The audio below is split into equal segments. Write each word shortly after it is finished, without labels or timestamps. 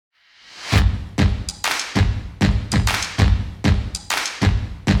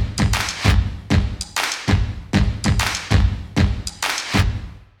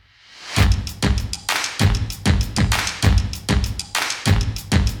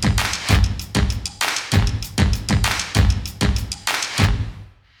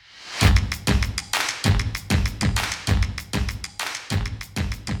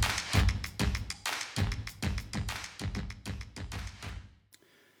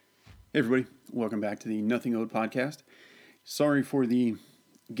Hey everybody, welcome back to the Nothing Owed podcast. Sorry for the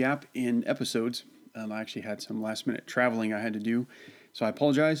gap in episodes. I actually had some last minute traveling I had to do, so I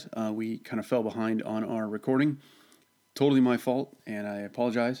apologize. We kind of fell behind on our recording. Totally my fault, and I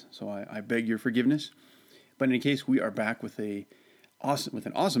apologize, so I beg your forgiveness. But in any case, we are back with an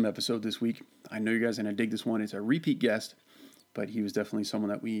awesome episode this week. I know you guys are going to dig this one. It's a repeat guest, but he was definitely someone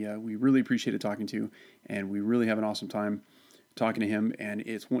that we really appreciated talking to, and we really have an awesome time talking to him. And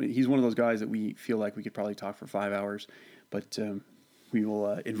he's one of those guys that we feel like we could probably talk for 5 hours, but we will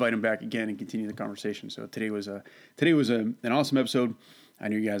invite him back again and continue the conversation. So today was an awesome episode. I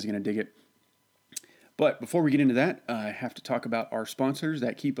knew you guys are going to dig it. But before we get into that, I have to talk about our sponsors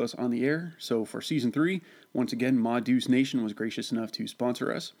that keep us on the air. So for Season 3, once again, Ma Deuce Nation was gracious enough to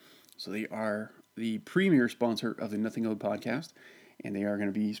sponsor us. So they are the premier sponsor of the Nothing Owed podcast, and they are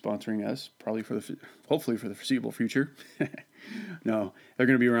going to be sponsoring us probably hopefully for the foreseeable future. No, they're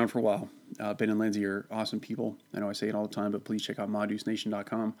going to be around for a while. Ben and Lindsay are awesome people. I know I say it all the time, but please check out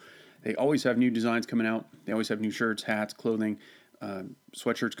MaDeuceNation.com. They always have new designs coming out. They always have new shirts, hats, clothing,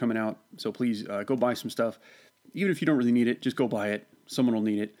 sweatshirts coming out. So please go buy some stuff. Even if you don't really need it, just go buy it. Someone will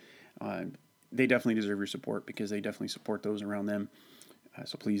need it. They definitely deserve your support because they definitely support those around them.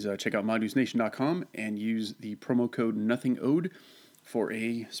 So please check out MaDeuceNation.com and use the promo code NOTHINGOWED for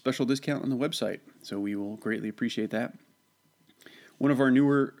a special discount on the website. So we will greatly appreciate that. One of our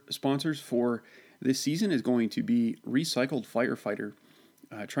newer sponsors for this season is going to be Recycled Firefighter.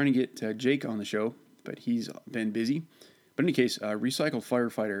 Trying to get Jake on the show, but he's been busy. But in any case, Recycled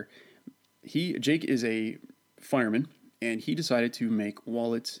Firefighter, Jake is a fireman, and he decided to make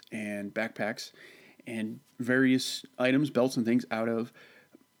wallets and backpacks and various items, belts and things out of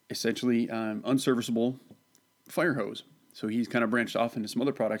essentially unserviceable fire hose. So he's kind of branched off into some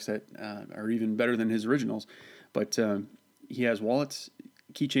other products that are even better than his originals. But he has wallets,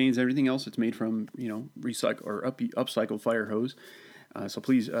 keychains, everything else that's made from recycled or upcycled fire hose. So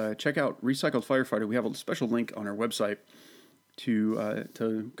please check out Recycled Firefighter. We have a special link on our website to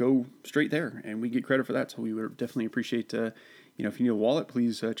go straight there, and we get credit for that. So we would definitely appreciate if you need a wallet,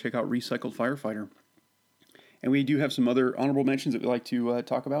 please check out Recycled Firefighter. And we do have some other honorable mentions that we like to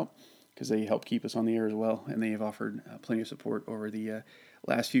talk about because they help keep us on the air as well, and they have offered plenty of support over the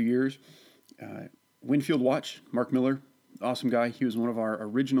last few years. Winfield Watch, Mark Miller, awesome guy. He was one of our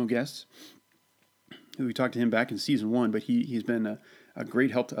original guests. We talked to him back in Season 1, but he's been a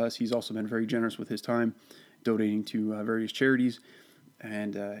great help to us. He's also been very generous with his time, donating to various charities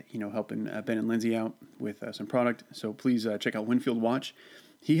and helping Ben and Lindsay out with some product. So please check out Winfield Watch.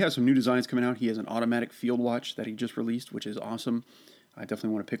 He has some new designs coming out. He has an automatic field watch that he just released, which is awesome. I definitely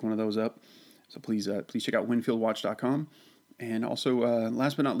want to pick one of those up. So please check out WinfieldWatch.com. And also,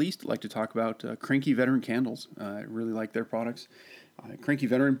 last but not least, I'd like to talk about Cranky Veteran Candles. I really like their products. Cranky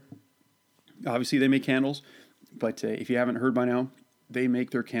Veteran, obviously they make candles, but if you haven't heard by now, they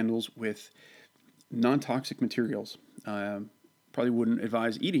make their candles with non-toxic materials. Probably wouldn't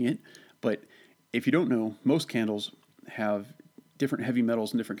advise eating it, but if you don't know, most candles have different heavy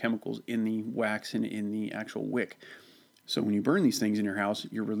metals and different chemicals in the wax and in the actual wick. So when you burn these things in your house,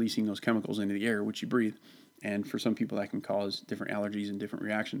 you're releasing those chemicals into the air, which you breathe. And for some people, that can cause different allergies and different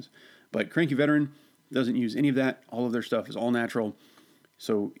reactions. But Cranky Veteran doesn't use any of that. All of their stuff is all natural.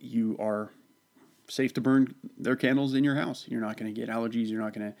 So you are safe to burn their candles in your house. You're not going to get allergies. You're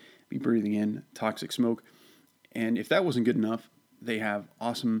not going to be breathing in toxic smoke. And if that wasn't good enough, they have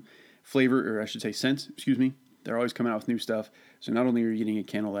awesome flavor, or I should say scents, They're always coming out with new stuff. So not only are you getting a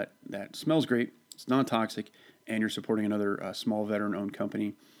candle that smells great, it's non-toxic, and you're supporting another small veteran-owned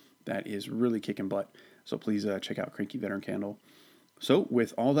company that is really kicking butt. So please check out Cranky Veteran Candle. So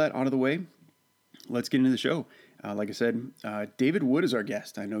with all that out of the way, let's get into the show. Like I said, David Wood is our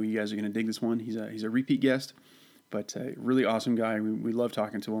guest. I know you guys are going to dig this one. He's a repeat guest, but a really awesome guy. We love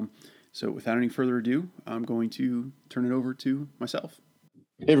talking to him. So without any further ado, I'm going to turn it over to myself.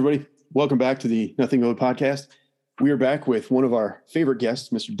 Hey, everybody. Welcome back to the Nothing Owed podcast. We are back with one of our favorite guests,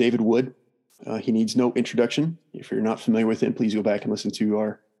 Mr. David Wood. He needs no introduction. If you're not familiar with him, please go back and listen to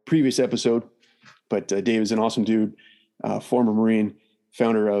our previous episode. But Dave is an awesome dude, former Marine,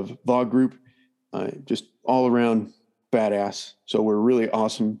 founder of VOG Group, just all around badass. So we're really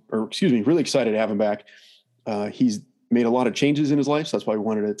excited to have him back. He's made a lot of changes in his life, so that's why we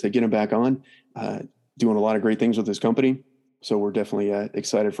wanted to get him back on, doing a lot of great things with his company. So we're definitely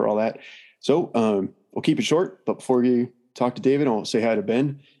excited for all that. So we'll keep it short, but before we talk to David, I'll say hi to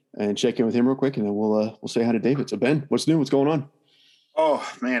Ben and check in with him real quick, and then we'll say hi to David. So Ben, what's new? What's going on? Oh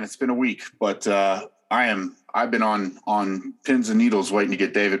man, it's been a week, but I've been on pins and needles waiting to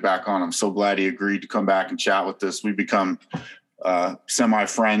get David back on. I'm so glad he agreed to come back and chat with us. We've become semi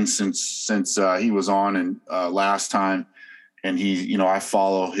friend since he was on and last time. And he, I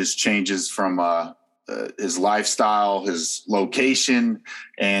follow his changes from his lifestyle, his location,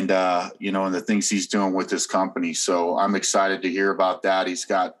 and and the things he's doing with his company. So I'm excited to hear about that. He's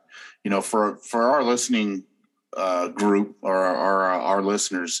got, for our listening group or our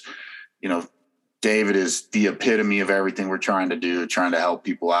listeners, David is the epitome of everything we're trying to do, trying to help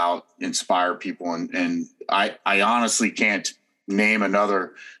people out, inspire people. And I honestly can't name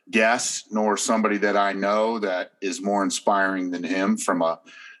another guest nor somebody that I know that is more inspiring than him from a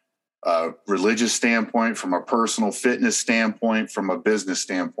religious standpoint, from a personal fitness standpoint, from a business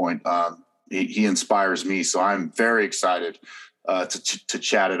standpoint. He inspires me. So I'm very excited to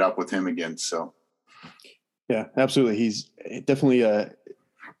chat it up with him again. So. Yeah, absolutely. He's definitely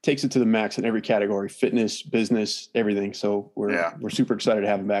takes it to the max in every category: fitness, business, everything. So we're super excited to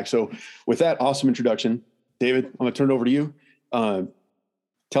have him back. So with that awesome introduction, David, I'm going to turn it over to you.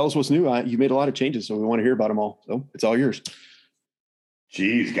 Tell us what's new. You made a lot of changes, so we want to hear about them all. So it's all yours.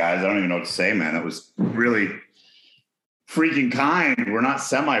 Geez, guys, I don't even know what to say, man. That was really freaking kind. We're not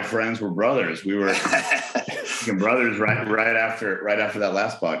semi-friends. We're brothers. We were brothers right after that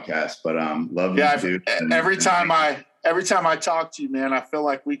last podcast. But love you, dude. Every time I talk to you, man, I feel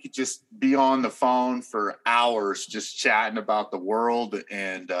like we could just be on the phone for hours, just chatting about the world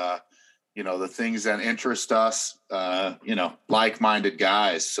and the things that interest us. Like-minded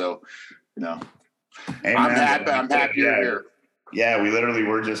guys. So, hey, I'm happy you're here. Yeah, we literally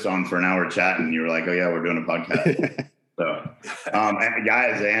were just on for an hour chatting. You were like, "Oh yeah, we're doing a podcast." So, and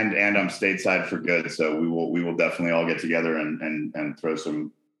guys, and I'm stateside for good. So we will definitely all get together and throw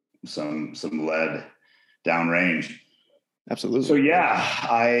some lead downrange. Absolutely. So yeah,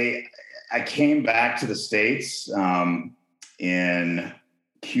 I came back to the States in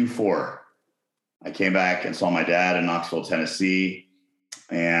Q4. I came back and saw my dad in Knoxville, Tennessee,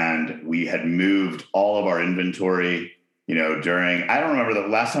 and we had moved all of our inventory. During, I don't remember the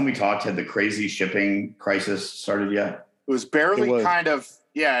last time we talked, had the crazy shipping crisis started yet? It was barely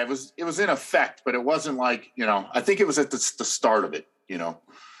it was in effect, but it wasn't like, I think it was at the start of it,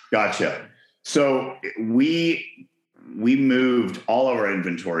 Gotcha. So we moved all of our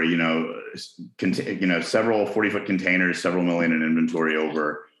inventory, several 40-foot containers, several million in inventory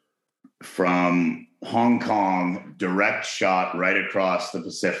over from Hong Kong, direct shot right across the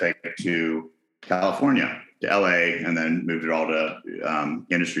Pacific to California, to LA, and then moved it all to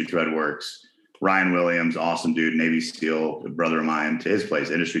Industry Threadworks. Ryan Williams, awesome dude, Navy SEAL, a brother of mine, to his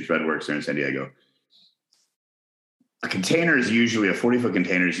place, Industry Threadworks there in San Diego. A 40-foot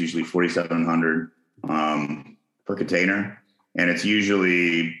container is usually $4,700 per container, and it's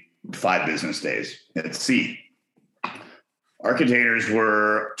usually 5 business days at sea. Our containers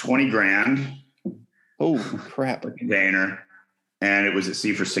were $20,000. Oh crap! Per container, and it was at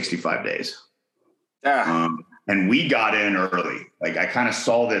sea for 65 days. Yeah. And we got in early. Like I kind of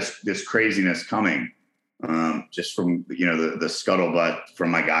saw this craziness coming, just from the scuttlebutt from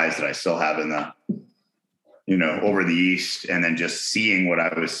my guys that I still have in the over the East, and then just seeing what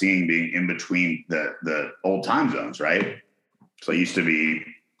I was seeing being in between the old time zones, right? So I used to be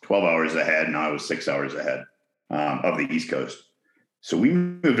 12 hours ahead, now I was 6 hours ahead of the East Coast. So we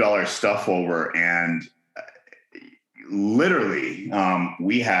moved all our stuff over, and literally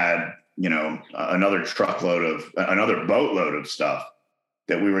we had another boatload of stuff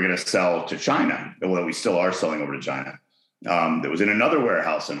that we were going to sell to China, that we still are selling over to China, that was in another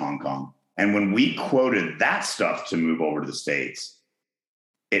warehouse in Hong Kong. And when we quoted that stuff to move over to the States,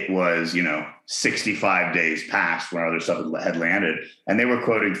 it was, 65 days past when our other stuff had landed, and they were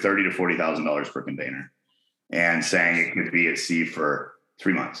quoting $30,000 to $40,000 per container and saying it could be at sea for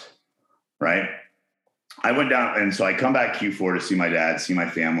 3 months. Right. I went down. And so I come back Q4 to see my dad, see my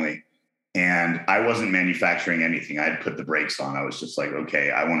family. And I wasn't manufacturing anything. I had put the brakes on. I was just like,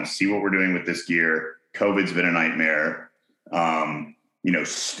 okay, I want to see what we're doing with this gear. COVID's been a nightmare.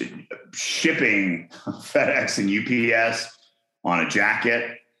 Shipping FedEx and UPS on a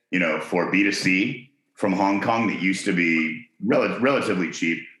jacket, for B2C from Hong Kong that used to be relatively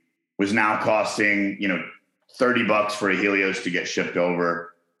cheap was now costing, $30 for a Helios to get shipped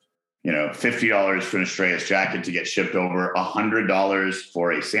over, $50 for an Astraeus jacket to get shipped over, $100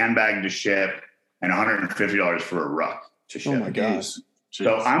 for a sandbag to ship, and $150 for a ruck to ship. Oh my gosh.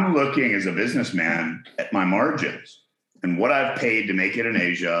 So I'm looking as a businessman at my margins and what I've paid to make it in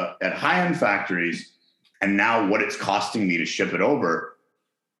Asia at high-end factories, and now what it's costing me to ship it over,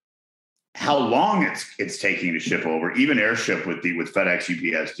 how long it's taking to ship over, even airship with FedEx,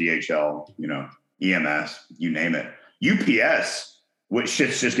 UPS, DHL, EMS, you name it. UPS, which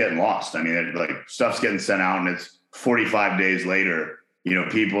shit's just getting lost. I mean, stuff's getting sent out and 45 days later,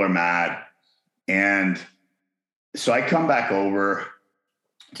 people are mad. And so I come back over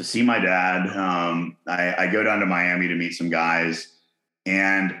to see my dad. I go down to Miami to meet some guys,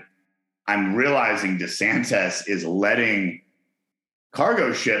 and I'm realizing DeSantis is letting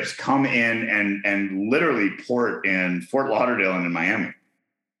cargo ships come in and literally port in Fort Lauderdale and in Miami.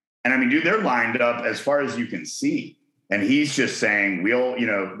 And I mean, dude, they're lined up as far as you can see. And he's just saying,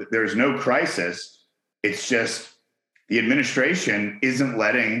 there's no crisis. It's just the administration isn't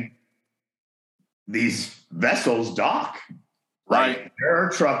letting these vessels dock. Right. Like, there are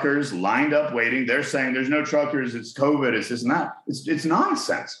truckers lined up waiting. They're saying there's no truckers. It's COVID. It's this and that. It's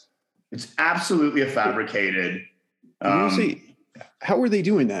nonsense. It's absolutely a fabricated. How are they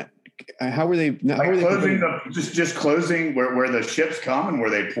doing that? How are they not? Like just closing where the ships come and where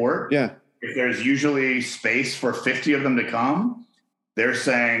they port? Yeah. If there's usually space for 50 of them to come, they're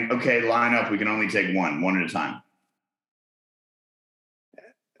saying, okay, line up. We can only take one at a time.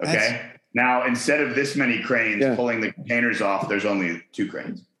 Okay. Now, instead of this many cranes pulling the containers off, there's only 2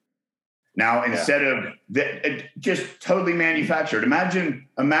 cranes. Now, instead of just totally manufactured, imagine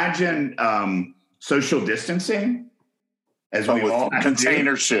social distancing as we all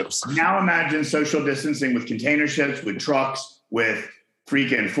container ships. Now imagine social distancing with container ships, with trucks, with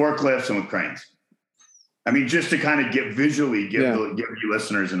freaking forklifts, and with cranes. I mean, just to kind of give you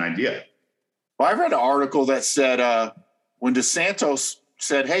listeners an idea. Well, I read an article that said when DeSantis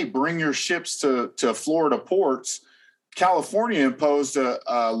said, hey, bring your ships to Florida ports, California imposed a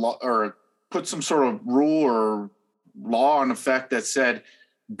law, or put some sort of rule or law in effect that said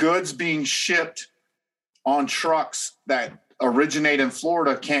goods being shipped on trucks that originate in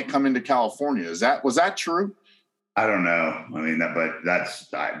Florida can't come into California. Was that true? I don't know. I mean,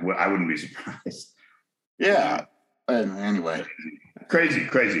 I wouldn't be surprised. Yeah. Anyway,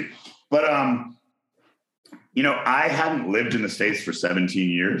 crazy. But I hadn't lived in the States for 17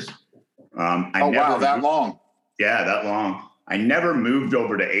 years. That long? Yeah, that long. I never moved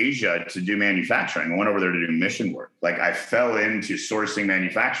over to Asia to do manufacturing. I went over there to do mission work. Like, I fell into sourcing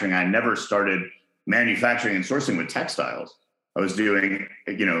manufacturing. I never started manufacturing and sourcing with textiles. I was doing,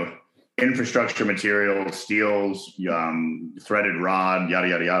 infrastructure materials, steels, threaded rod, yada,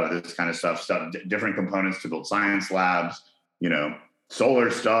 yada, yada, this kind of stuff, different components to build science labs, solar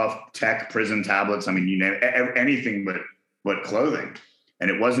stuff, tech, prison tablets. I mean, you name anything but clothing. And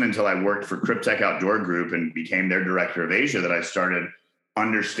it wasn't until I worked for Cryptek Outdoor Group and became their director of Asia that I started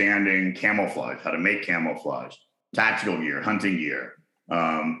understanding camouflage, how to make camouflage, tactical gear, hunting gear,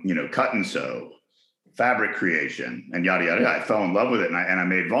 cut and sew, fabric creation, and yada, yada, yada. I fell in love with it, and I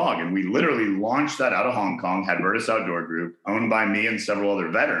made Vogue. And we literally launched that out of Hong Kong, had Virtus Outdoor Group, owned by me and several other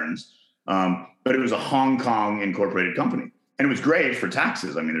veterans. But it was a Hong Kong incorporated company. And it was great for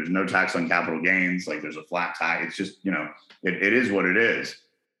taxes. I mean, there's no tax on capital gains. Like, there's a flat tax. It's just, it is what it is,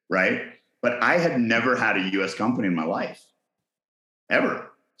 right? But I had never had a U.S. company in my life,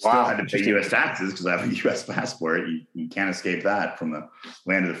 ever. Still had to pay U.S. taxes because I have a U.S. passport. You can't escape that from the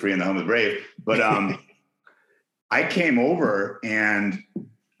land of the free and the home of the brave. But I came over, and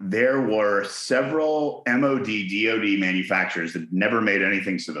there were several MOD, DOD manufacturers that never made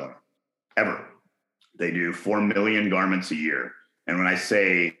anything civilian, ever. They do 4 million garments a year. And when I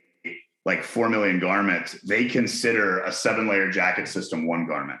say like 4 million garments, they consider a 7-layer jacket system one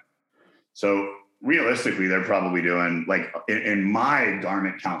garment. So realistically, they're probably doing, like, in my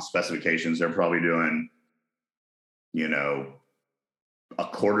garment count specifications, they're probably doing,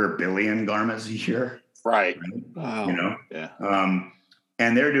 250 million garments a year. Right. Wow. Yeah.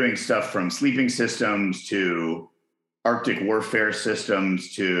 And they're doing stuff from sleeping systems to Arctic warfare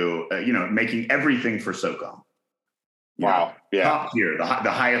systems to, making everything for SOCOM. Wow. Yeah. Top tier, the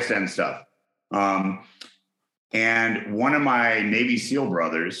highest end stuff. And one of my Navy SEAL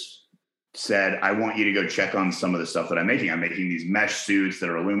brothers said, I want you to go check on some of the stuff that I'm making. I'm making these mesh suits that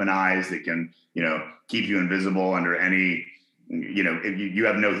are aluminized that can, keep you invisible under any, you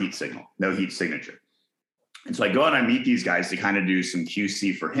have no heat signal, no heat signature. And so I go out and I meet these guys to kind of do some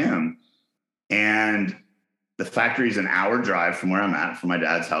QC for him. And the factory is an hour drive from where I'm at, from my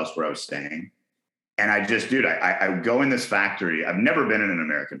dad's house where I was staying. And I go in this factory. I've never been in an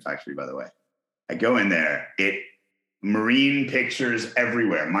American factory, by the way. I go in there, marine pictures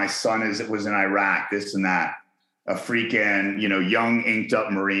everywhere. My son was in Iraq, this and that. A freaking, young inked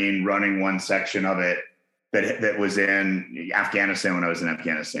up Marine running one section of it that was in Afghanistan when I was in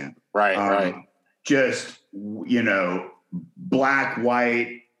Afghanistan. Right. Just, black,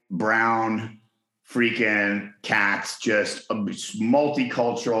 white, brown, freaking cats, just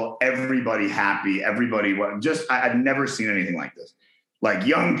multicultural, everybody happy, I'd never seen anything like this. Like,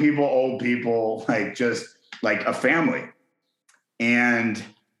 young people, old people, like, just like a family. And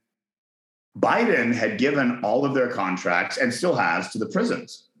Biden had given all of their contracts, and still has, to the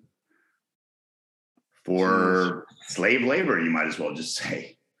prisons for slave labor, you might as well just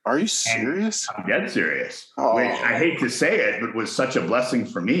say. Are you serious? And I'm dead serious. Which I hate to say it, but was such a blessing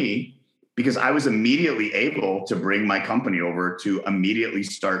for me, because I was immediately able to bring my company over to immediately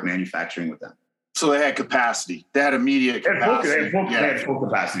start manufacturing with them. So they had capacity. They had immediate capacity. They had full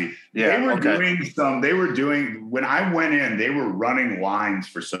capacity. Yeah, they were doing, when I went in, they were running lines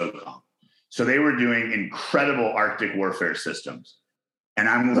for SOCOM. So they were doing incredible Arctic warfare systems. And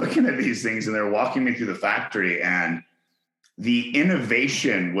I'm looking at these things, and they're walking me through the factory, and the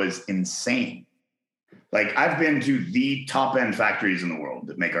innovation was insane. Like, I've been to the top end factories in the world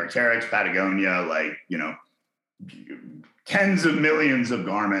that make Arc'teryx, Patagonia, like, you know, tens of millions of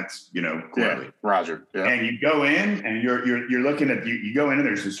garments, you know, clearly. Yeah, Roger. Yeah. And you go in, and you're looking at, you go in, and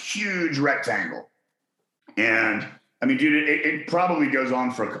there's this huge rectangle. And I mean, dude, it probably goes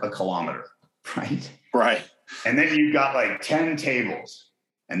on for a kilometer, right? Right. And then you've got like 10 tables,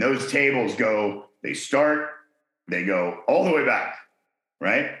 and those tables they go all the way back,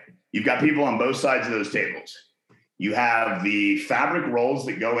 right? You've got people on both sides of those tables. You have the fabric rolls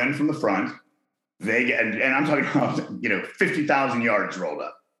that go in from the front. They get, and I'm talking about, you know, 50,000 yards rolled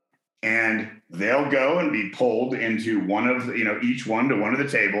up, and they'll go and be pulled into one of the, you know, each one to one of the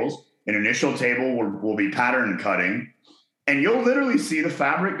tables. An initial table will be pattern cutting, and you'll literally see the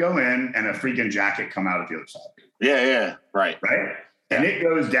fabric go in and a freaking jacket come out of the other side. Yeah. Right. Yeah. And it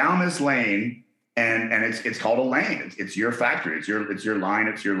goes down this lane, and it's called a lane. It's your factory. It's your line.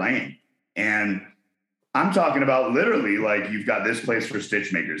 It's your lane. And I'm talking about literally, like, you've got this place for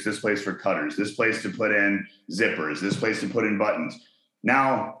stitch makers, this place for cutters, this place to put in zippers, this place to put in buttons.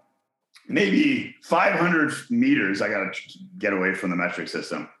 Now, maybe 500 meters, I got to get away from the metric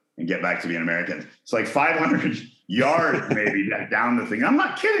system and get back to being American. It's like 500 yards maybe down the thing. I'm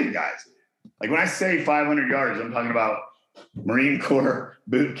not kidding, guys. Like, when I say 500 yards, I'm talking about Marine Corps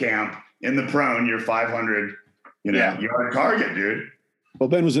boot camp in the prone, you're 500, yard target, dude. Well,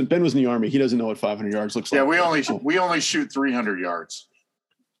 Ben was in the Army. He doesn't know what 500 yards looks like. Yeah, we only shoot 300 yards.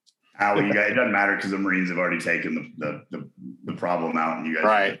 Well, you guys, it doesn't matter, because the Marines have already taken the problem out, and you guys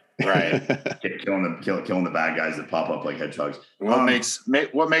right. killing the bad guys that pop up like hedgehogs. What makes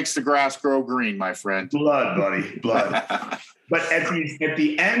the grass grow green, my friend? Blood, buddy, blood. But at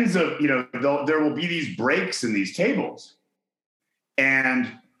the ends of, there will be these breaks in these tables,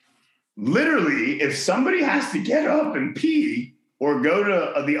 and literally, if somebody has to get up and pee or go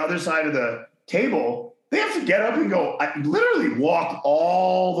to the other side of the table, they have to get up and go, literally walk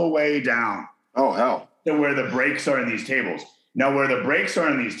all the way down. Oh, hell. To where the breaks are in these tables. Now, where the breaks are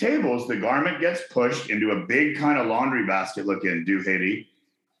in these tables, the garment gets pushed into a big kind of laundry basket looking doohickey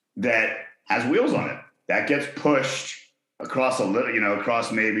that has wheels on it. That gets pushed across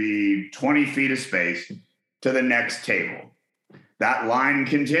across maybe 20 feet of space to the next table. That line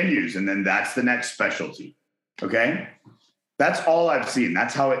continues, and then that's the next specialty. Okay? That's all I've seen.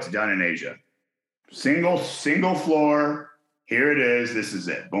 That's how it's done in Asia. Single floor. Here it is. This is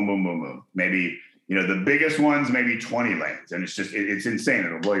it. Boom, boom, boom, boom. Maybe, the biggest ones, maybe 20 lanes. And it's just, it's insane.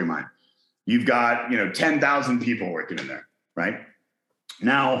 It'll blow your mind. You've got, 10,000 people working in there, right?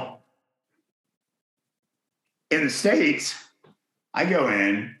 Now, in the States, I go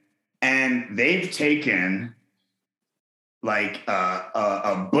in, and they've taken like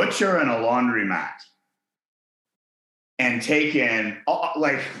a butcher and a laundromat, and taken all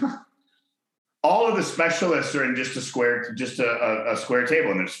of the specialists are in just a square table,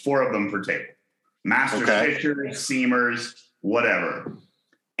 and there's 4 of them per table. Master stitchers, seamers, whatever.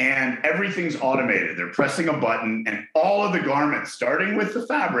 And everything's automated. They're pressing a button, and all of the garments, starting with the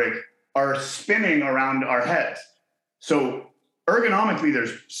fabric, are spinning around our heads. So ergonomically,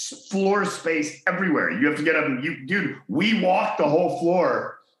 there's floor space everywhere. You have to get up and we walked the whole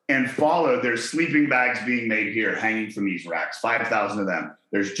floor and followed. There's sleeping bags being made here, hanging from these racks, 5,000 of them.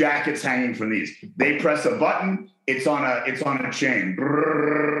 There's jackets hanging from these. They press a button, it's on a chain.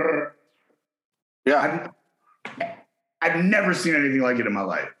 Brrr. Yeah, I've never seen anything like it in my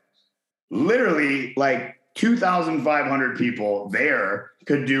life. Literally, like 2,500 people there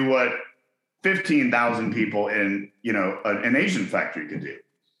could do what 15,000 people in an Asian factory could do,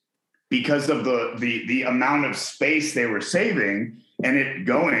 because of the amount of space they were saving, and it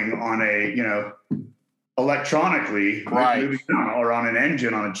going on a electronically, right, or on an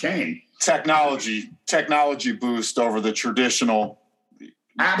engine on a chain. Technology boost over the traditional.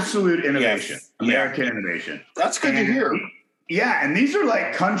 Absolute innovation. Yes. American innovation. That's good to hear. Yeah, and these are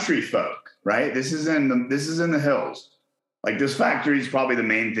like country folk, right? This is in the hills. Like, this factory is probably the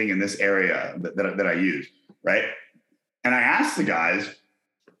main thing in this area that I use. right? And I asked the guys,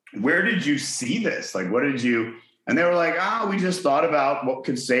 where did you see this? Like, what did you, and they were like, we just thought about what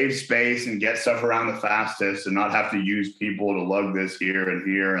could save space and get stuff around the fastest and not have to use people to lug this here and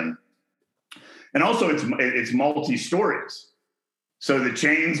here. And also it's multi-stories. So the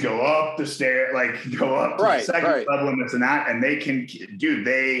chains go up the stair, like go up to the second level and this and that. And they can, dude,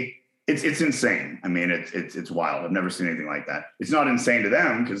 it's insane. I mean, it's wild. I've never seen anything like that. It's not insane to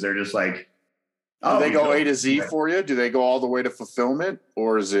them because they're just like, do they go A to Z for you? Do they go all the way to fulfillment,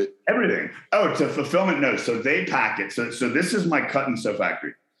 or is it everything? Oh, to fulfillment, no. So they pack it. So this is my cut and sew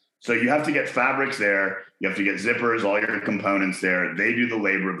factory. So you have to get fabrics there. You have to get zippers, all your components there. They do the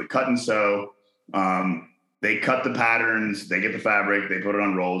labor of the cut and sew. They cut the patterns. They get the fabric. They put it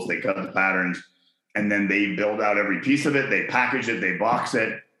on rolls. They cut the patterns, and then they build out every piece of it. They package it. They box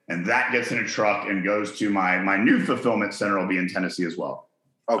it, and that gets in a truck and goes to my new fulfillment center. Will be in Tennessee as well.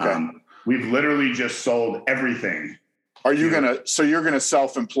 Okay. We've literally just sold everything. Are you you're gonna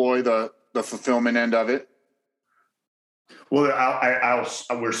self-employ the fulfillment end of it? Well,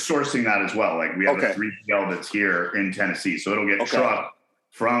 we're sourcing that as well. Like we have a 3PL that's here in Tennessee, so it'll get trucked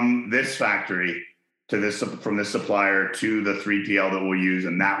from this factory to from this supplier to the 3PL that we'll use,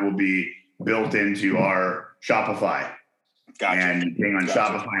 and that will be built into our Shopify. Gotcha. And being on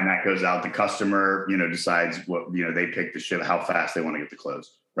Shopify, and that goes out. The customer, decides what they pick the ship, how fast they want to get the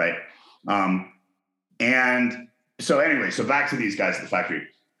clothes, right? And so anyway, so back to these guys at the factory.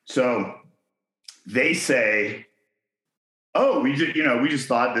 So they say, we just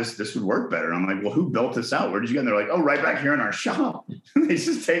thought this would work better. And I'm like, well, who built this out? Where did you get? And they're like, right back here in our shop. They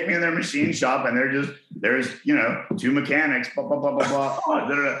just take me in their machine shop, and there's 2 mechanics, blah, blah, blah, blah,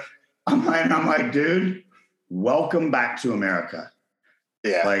 blah. I'm like, dude, welcome back to America.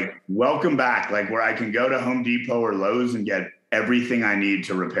 Yeah. Like, welcome back. Like where I can go to Home Depot or Lowe's and get everything I need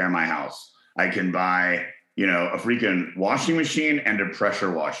to repair my house. I can buy, a freaking washing machine and a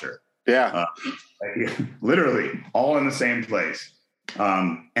pressure washer. Yeah. Literally all in the same place.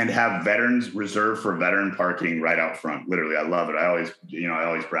 And have veterans reserved for veteran parking right out front. Literally. I love it. I always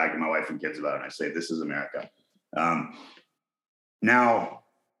brag to my wife and kids about it. And I say, this is America. Now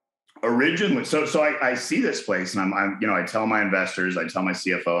originally, so I see this place and I tell my investors, I tell my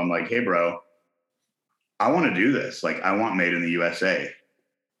CFO, I'm like, hey bro, I want to do this. Like, I want made in the USA.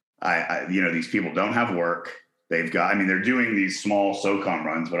 These people don't have work. They're doing these small SOCOM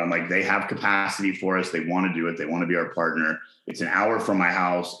runs, but I'm like, they have capacity for us. They want to do it. They want to be our partner. It's an hour from my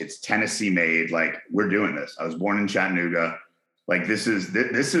house. It's Tennessee made. Like, we're doing this. I was born in Chattanooga. Like, this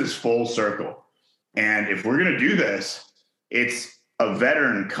is full circle. And if we're going to do this, it's a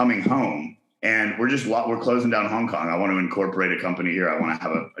veteran coming home. And we're closing down Hong Kong. I want to incorporate a company here. I want to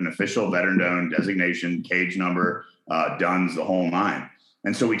have an official veteran-owned designation, cage number, DUNS, the whole nine.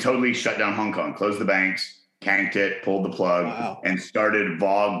 And so we totally shut down Hong Kong, closed the banks, canked it, pulled the plug, and started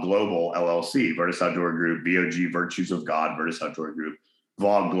VOG Global LLC, Virtus Outdoor Group, VOG, Virtues of God, Virtus Outdoor Group,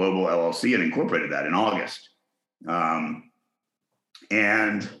 VOG Global LLC, and incorporated that in August.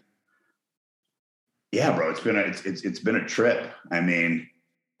 And yeah, bro, it's been a trip. I mean.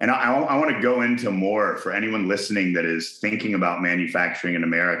 And I want to go into more for anyone listening that is thinking about manufacturing in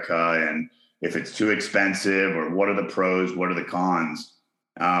America and if it's too expensive or what are the pros, what are the cons?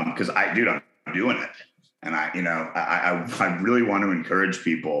 Because I'm doing it. And I really want to encourage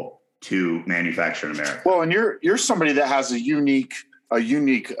people to manufacture in America. Well, and you're somebody that has a unique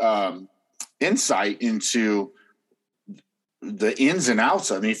insight into the ins and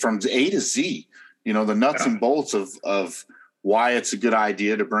outs. I mean, from A to Z, the nuts and bolts of why it's a good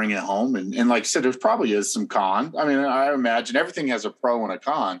idea to bring it home. And like I said, there probably is some con. I mean, I imagine everything has a pro and a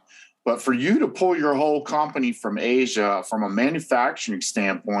con, but for you to pull your whole company from Asia, from a manufacturing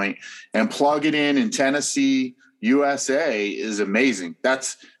standpoint, and plug it in Tennessee, USA is amazing.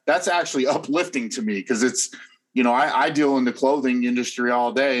 That's actually uplifting to me because it's, I deal in the clothing industry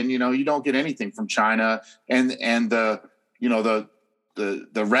all day and, you don't get anything from China and the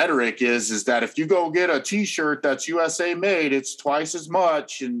rhetoric is that if you go get a T-shirt that's USA made, it's twice as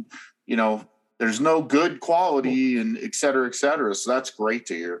much, and there's no good quality, and et cetera, et cetera. So that's great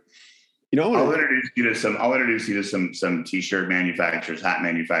to hear. I'll introduce you to some T-shirt manufacturers, hat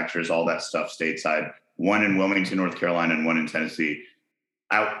manufacturers, all that stuff stateside. One in Wilmington, North Carolina, and one in Tennessee.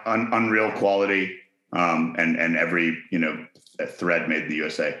 Unreal quality, and every thread made in the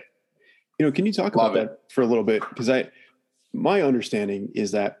USA. Can you talk about that for a little bit? Because my understanding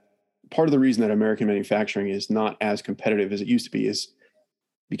is that part of the reason that American manufacturing is not as competitive as it used to be is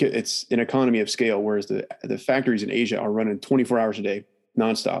because it's an economy of scale, whereas the factories in Asia are running 24 hours a day,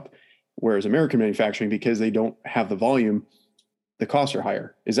 nonstop. Whereas American manufacturing, because they don't have the volume, the costs are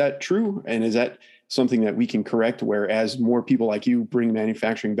higher. Is that true? And is that something that we can correct, where as more people like you bring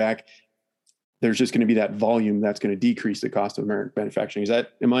manufacturing back, there's just going to be that volume that's going to decrease the cost of American manufacturing.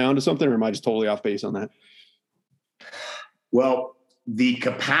 Am I onto something, or am I just totally off base on that? Well, the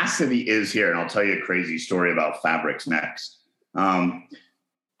capacity is here, and I'll tell you a crazy story about fabrics next.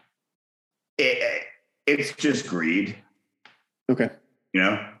 It's just greed. Okay.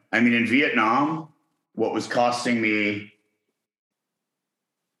 I mean, in Vietnam, what was costing me,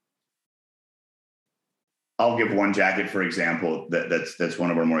 I'll give one jacket, for example, that's one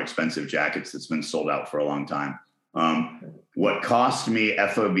of our more expensive jackets that's been sold out for a long time. What cost me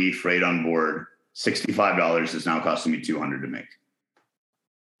FOB freight on board $65 is now costing me $200 to make.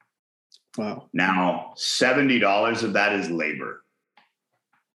 Wow. Now, $70 of that is labor.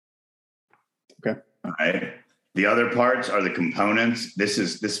 Okay. All right. The other parts are the components.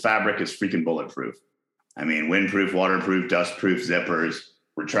 This fabric is freaking bulletproof. I mean, windproof, waterproof, dustproof zippers,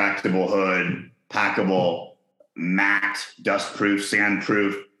 retractable hood, packable, matte, dustproof,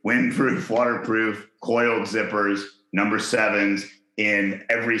 sandproof, windproof, waterproof, coiled zippers, number 7s in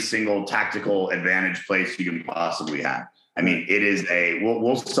every single tactical advantage place you can possibly have. I mean, it is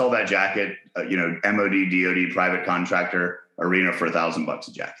we'll sell that jacket, MOD, DOD, private contractor arena for $1,000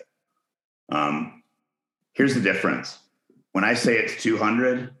 a jacket. Here's the difference. When I say it's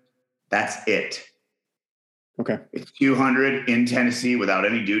 200, that's it. Okay. It's 200 in Tennessee without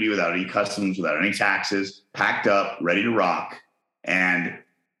any duty, without any customs, without any taxes, packed up, ready to rock. And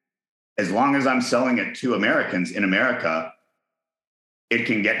as long as I'm selling it to Americans in America, it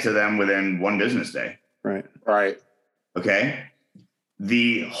can get to them within one business day. Right. Right. Okay.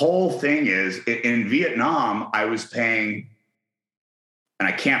 The whole thing is in Vietnam, I was paying, and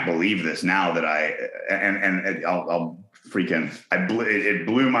I can't believe this now that I'll freaking, it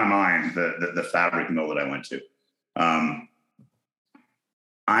blew my mind, the fabric mill that I went to.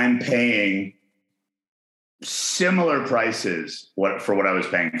 I'm paying similar prices for what I was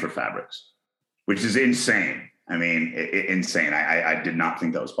paying for fabrics, which is insane. I mean, insane. I did not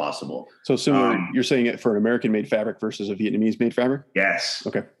think that was possible. So similar, you're saying it for an American-made fabric versus a Vietnamese-made fabric? Yes.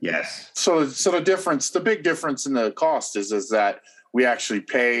 Okay. Yes. So the big difference in the cost is that we actually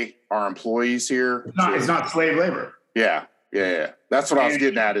pay our employees here. It's not slave labor. Yeah. That's what I was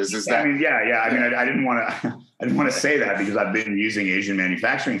getting at. Is that? I mean, yeah. I mean, I didn't want to say that because I've been using Asian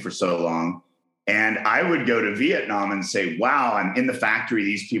manufacturing for so long, and I would go to Vietnam and say, "Wow, I'm in the factory.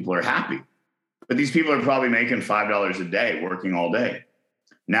 These people are happy." But these people are probably making $5 a day, working all day.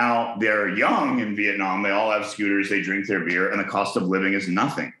 Now they're young in Vietnam. They all have scooters. They drink their beer, and the cost of living is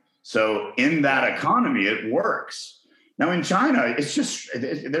nothing. So in that economy, it works. Now in China,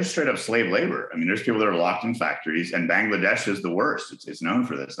 they're straight up slave labor. I mean, there's people that are locked in factories, and Bangladesh is the worst. It's known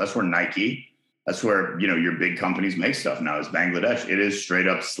for this. That's where Nike, that's where, your big companies make stuff now, is Bangladesh. It is straight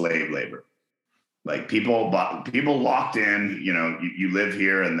up slave labor. Like people locked in, you live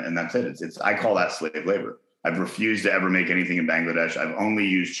here and that's it. I call that slave labor. I've refused to ever make anything in Bangladesh. I've only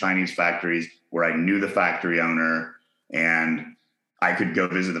used Chinese factories where I knew the factory owner and I could go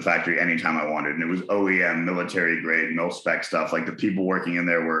visit the factory anytime I wanted. And it was OEM, military grade, mil spec stuff. Like the people working in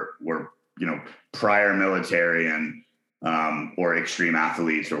there were prior military and or extreme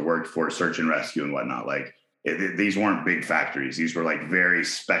athletes or worked for search and rescue and whatnot. Like these weren't big factories. These were like very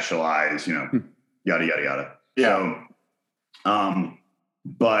specialized, yada, yada, yada. Yeah. So,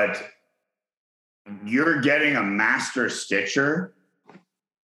 but you're getting a master stitcher.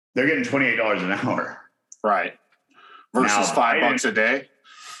 They're getting $28 an hour. Right. Versus now, $5 a day.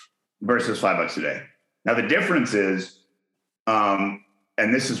 Versus $5 a day. Now the difference is, and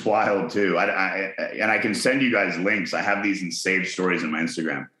this is wild too. I can send you guys links. I have these in saved stories on my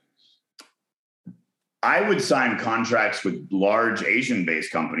Instagram. I would sign contracts with large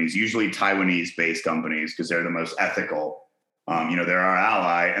Asian-based companies, usually Taiwanese-based companies, because they're the most ethical. They're our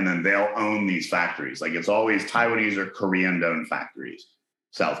ally, and then they'll own these factories. Like it's always Taiwanese or Korean-owned factories,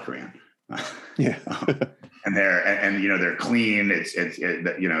 South Korean. Yeah. And they're clean. It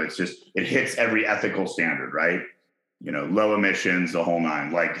hits every ethical standard, right? Low emissions, the whole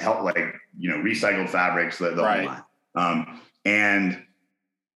nine. Recycled fabrics, the right. whole nine. And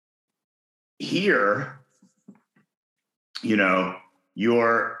here, everybody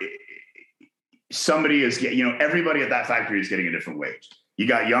at that factory is getting a different wage. You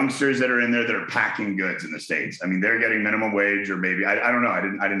got youngsters that are in there that are packing goods in the States. I mean, they're getting minimum wage, or maybe I don't know. I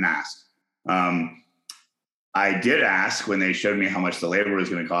didn't ask. I did ask when they showed me how much the labor was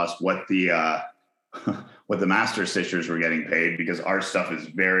going to cost, what the master stitchers were getting paid, because our stuff is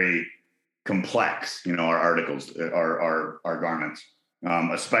very complex. Our articles, our garments.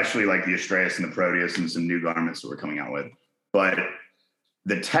 Especially like the Astraeus and the Proteus and some new garments that we're coming out with. But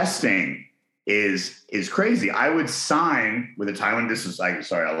the testing is crazy. I would sign with a Taiwan.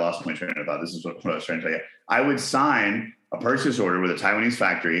 Sorry, I lost my train of thought. This is what I was trying to tell you. I would sign a purchase order with a Taiwanese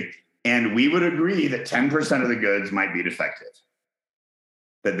factory, and we would agree that 10% of the goods might be defective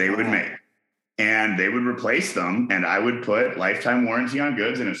that they would make. And they would replace them, and I would put lifetime warranty on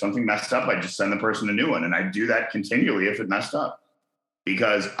goods. And if something messed up, I'd just send the person a new one. And I'd do that continually if it messed up,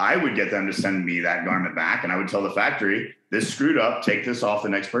 because I would get them to send me that garment back. And I would tell the factory, this screwed up, take this off the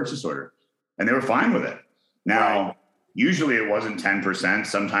next purchase order. And they were fine with it. Now, usually it wasn't 10%.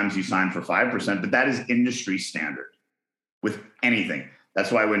 Sometimes you sign for 5%, but that is industry standard with anything. That's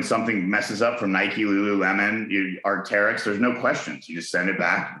why when something messes up from Nike, Lululemon, Arc'teryx, there's no questions. You just send it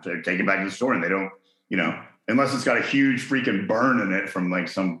back, take it back to the store, and they don't, unless it's got a huge freaking burn in it from like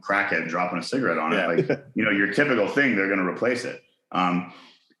some crackhead dropping a cigarette on it, like, your typical thing, they're going to replace it.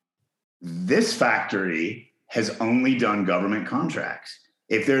 This factory has only done government contracts.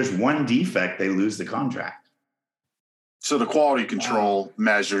 If there's one defect, they lose the contract. So the quality control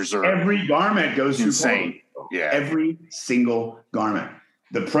measures are every garment goes insane. Yeah, every single garment.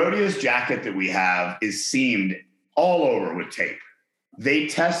 The Proteus jacket that we have is seamed all over with tape. They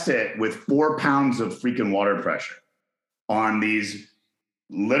test it with 4 pounds of freaking water pressure on these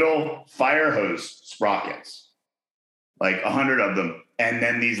little fire hose sprockets, like 100 of them. And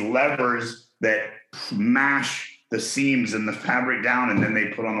then these levers that mash the seams and the fabric down, and then they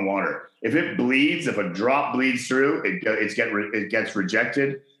put on the water. If it bleeds, if a drop bleeds through, it gets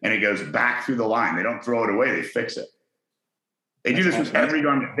rejected and it goes back through the line. They don't throw it away. They fix it. They do this with every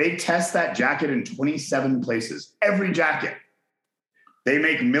garment. They test that jacket in 27 places. Every jacket. They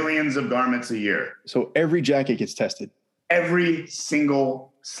make millions of garments a year. So every jacket gets tested. Every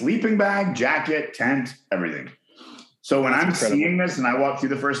single sleeping bag, jacket, tent, everything. So when I'm seeing this and I walked through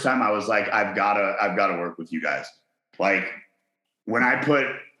the first time, I was like, I've got to work with you guys. Like when I put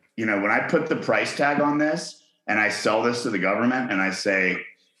the price tag on this and I sell this to the government and I say,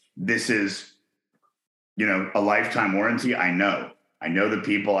 this is, a lifetime warranty. I know the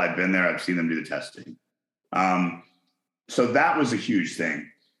people. I've been there. I've seen them do the testing. So that was a huge thing.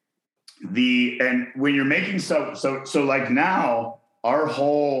 And when you're making so like now our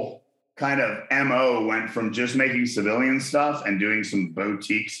whole kind of MO went from just making civilian stuff and doing some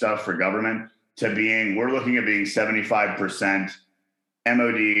boutique stuff for government to we're looking at being 75%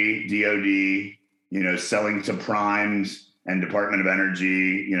 MOD, DOD, selling to primes and Department of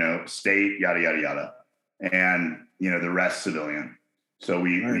Energy, state, yada, yada, yada. And, the rest civilian. So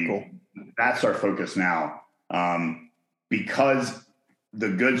cool. That's our focus now. Because the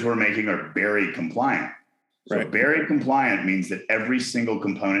goods we're making are Berry compliant. So Berry compliant means that every single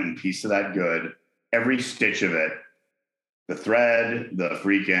component and piece of that good, every stitch of it, the thread,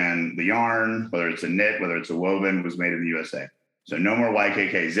 the yarn, whether it's a knit, whether it's a woven, was made in the USA. So no more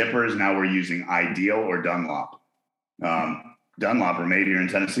YKK zippers. Now we're using Ideal or Dunlop. Dunlop are made here in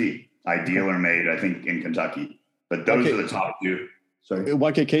Tennessee. Ideal are made, I think, in Kentucky. But those are the top two. Sorry.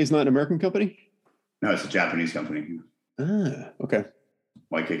 YKK is not an American company? No, it's a Japanese company. Okay.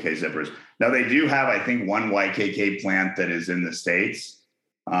 YKK zippers. Now they do have, I think, one YKK plant that is in the States.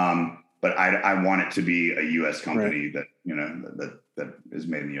 But I want it to be a U.S. company that is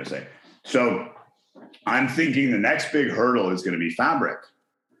made in the USA. So I'm thinking the next big hurdle is going to be fabric,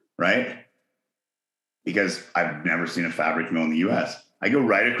 right? Because I've never seen a fabric mill in the U.S. I go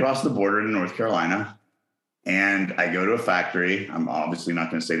right across the border to North Carolina, and I go to a factory. I'm obviously not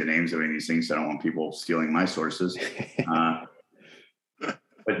going to say the names of any of these things. So I don't want people stealing my sources.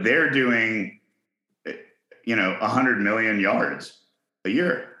 But they're doing, 100 million yards a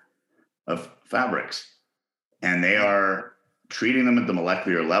year of fabrics, and they are treating them at the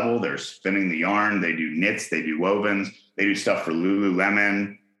molecular level. They're spinning the yarn. They do knits. They do wovens. They do stuff for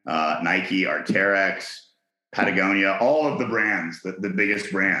Lululemon, Nike, Arc'teryx, Patagonia, all of the brands, the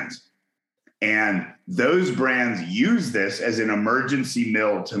biggest brands. And those brands use this as an emergency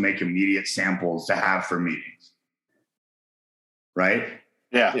mill to make immediate samples to have for meetings. Right?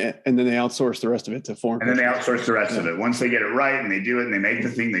 Yeah. And then they outsource the rest of it to foreign. And then they outsource the rest of it. Once they get it right and they do it and they make the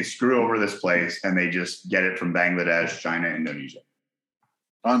thing, they screw over this place and they just get it from Bangladesh, China, Indonesia.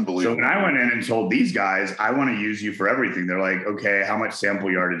 Unbelievable. So when I went in and told these guys, I want to use you for everything, they're like, okay, how much sample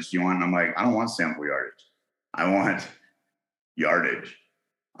yardage do you want? And I'm like, I don't want sample yardage. I want yardage.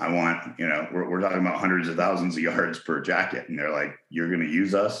 I want, we're talking about hundreds of thousands of yards per jacket. And they're like, you're going to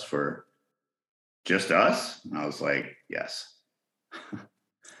use us for just us? And I was like, yes.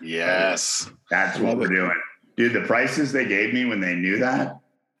 Yes. That's what we're doing. Dude, the prices they gave me when they knew that,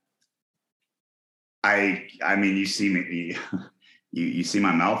 I mean, you see me, you see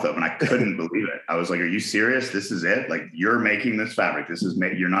my mouth open. I couldn't believe it. I was like, are you serious? This is it? Like, you're making this fabric. This is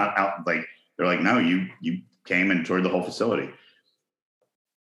you're not out. Like, They're like, no, you came and toured the whole facility.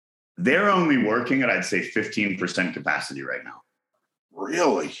 They're only working at, I'd say, 15% capacity right now.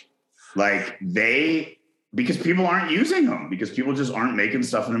 Really? Like because people aren't using them, because people just aren't making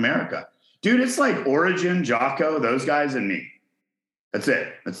stuff in America. Dude, it's like Origin, Jocko, those guys, and me. That's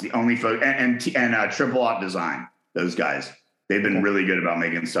it. That's the only folks. And Triple Op Design, those guys. They've been really good about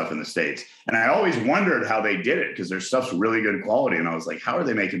making stuff in the States. And I always wondered how they did it, because their stuff's really good quality. And I was like, how are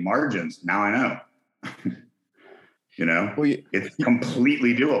they making margins? Now I know. You know, it's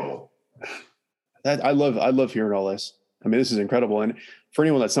completely doable. I love hearing all this. I mean, this is incredible. And for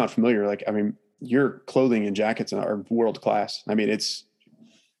anyone that's not familiar, like, I mean, your clothing and jackets are world class. I mean, it's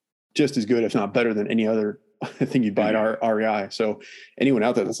just as good, if not better, than any other thing you buy at REI. So anyone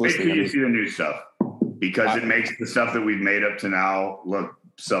out there that's listening, wait till you see the new stuff, because it makes the stuff that we've made up to now look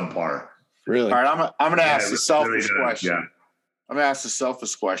subpar. Really? All right, I'm going to ask the selfish really question. Yeah. I'm going to ask the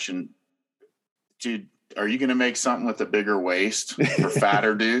selfish question. Dude, are you going to make something with a bigger waist for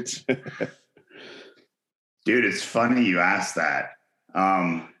fatter dudes? Dude, it's funny you asked that.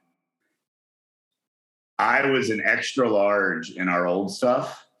 I was an extra large in our old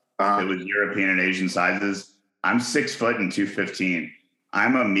stuff. It was European and Asian sizes. I'm 6 foot and 215.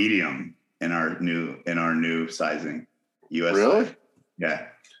 I'm a medium in our new sizing. US. Really? Size. Yeah.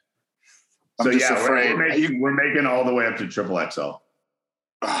 I'm just afraid. We're making all the way up to triple XL.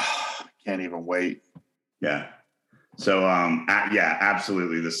 Can't even wait. Yeah. So, yeah,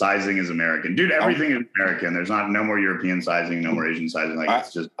 absolutely. The sizing is American, dude. Everything is American. There's no more European sizing, no more Asian sizing. Like,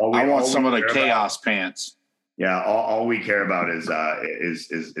 it's just. I want some of the chaos pants. Yeah, all we care about is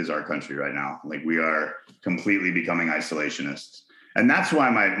our country right now. Like, we are completely becoming isolationists, and that's why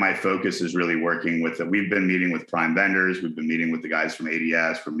my focus is really working with. We've been meeting with prime vendors. We've been meeting with the guys from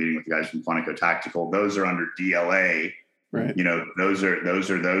ADS. We're meeting with the guys from Quantico Tactical. Those are under DLA. Right. You know, those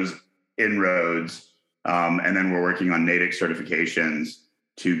inroads. And then we're working on NATIC certifications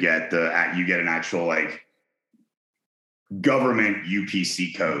to get you get an actual like government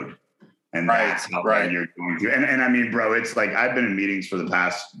UPC code. And that's how you're going to. And I mean, bro, it's like, I've been in meetings for the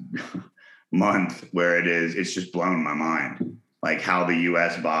past month where it's just blown my mind. Like, how the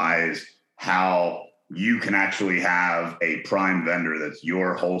US buys, how you can actually have a prime vendor that's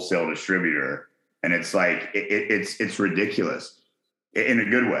your wholesale distributor. And it's like, it's ridiculous. In a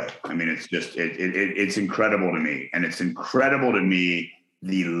good way. I mean, it's just, it's incredible to me. And it's incredible to me,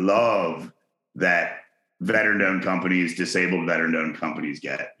 the love that veteran-owned companies, disabled veteran-owned companies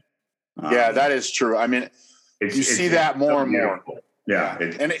get. Yeah, that is true. I mean, you see that more and more. Yeah. I'm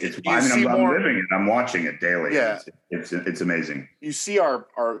living it. I'm watching it daily. Yeah. It's amazing. You see our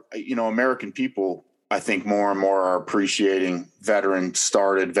American people, I think, more and more are appreciating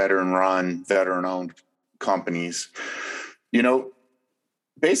veteran-started, veteran-run, veteran-owned companies. You know,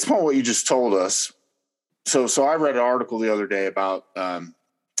 based upon what you just told us, so I read an article the other day about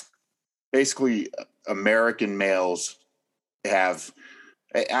basically American males have.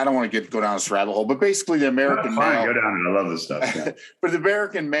 I don't want to go down this rabbit hole, but basically the American male. Go down. I love this stuff. Yeah. But the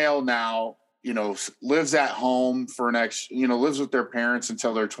American male now, lives at home lives with their parents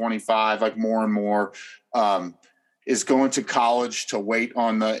until they're 25, like more and more, is going to college to wait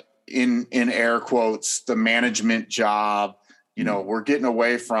on the in air quotes the management job. We're getting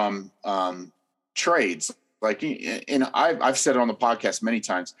away from trades. Like, and I've said it on the podcast many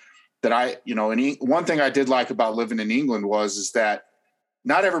times that one thing I did like about living in England is that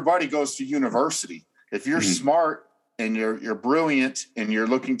not everybody goes to university. If you're smart and you're brilliant and you're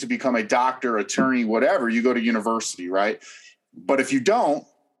looking to become a doctor, attorney, whatever, you go to university, right? But if you don't,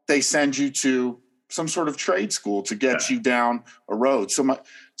 they send you to some sort of trade school to get you down a road. So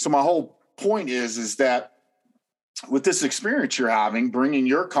my whole point is that with this experience you're having, bringing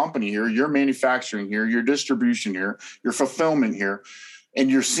your company here, your manufacturing here, your distribution here, your fulfillment here,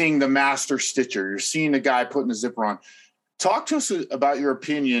 and you're seeing the master stitcher, you're seeing the guy putting the zipper on. Talk to us about your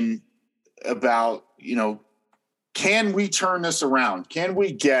opinion about, can we turn this around? Can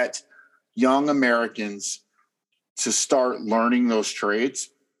we get young Americans to start learning those trades?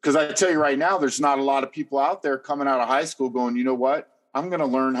 Because I tell you right now, there's not a lot of people out there coming out of high school going, you know what? I'm going to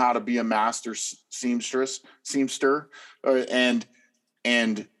learn how to be a master seamster, and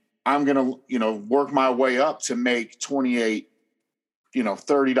I'm going to, work my way up to make $28,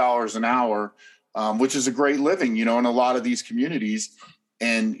 $30 an hour, which is a great living, in a lot of these communities.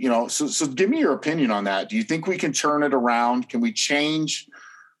 And, so give me your opinion on that. Do you think we can turn it around? Can we change?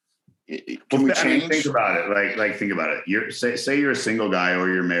 Think about it. Think about it. Say you're a single guy or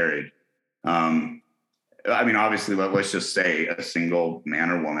you're married. Obviously, let's just say a single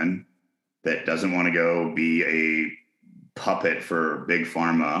man or woman that doesn't want to go be a puppet for big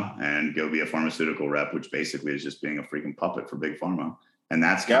pharma and go be a pharmaceutical rep, which basically is just being a freaking puppet for big pharma. And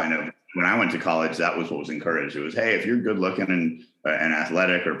that's kind of, when I went to college, that was what was encouraged. It was, hey, if you're good looking and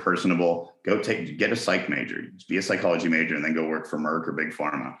athletic or personable, get a psych major, be a psychology major, and then go work for Merck or big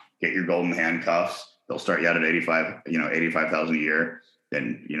pharma. Get your golden handcuffs. They'll start you out at 85,000 a year.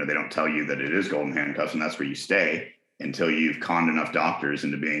 Then, they don't tell you that it is golden handcuffs, and that's where you stay until you've conned enough doctors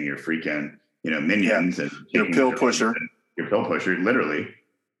into being your freaking, minions and your pill pusher. Your pill pusher, literally.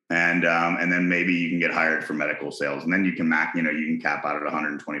 And then maybe you can get hired for medical sales, and then you can you can cap out at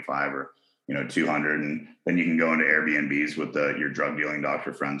 125 or 200, and then you can go into Airbnbs with your drug dealing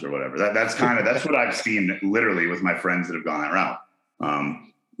doctor friends or whatever. That's what I've seen literally with my friends that have gone that route.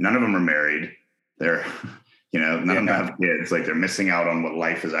 None of them are married. They're none of them have kids. Like, they're missing out on what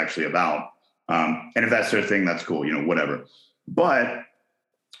life is actually about. And if that's their thing, that's cool. Whatever. But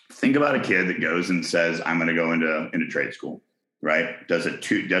think about a kid that goes and says, I'm going to go into trade school, right?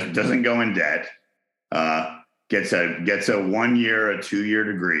 Doesn't go in debt, gets a 1 year, a 2 year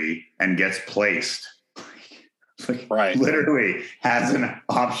degree, and gets placed. Right. Literally has an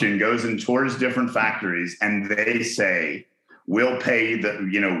option, goes and tours different factories, and they say, we'll pay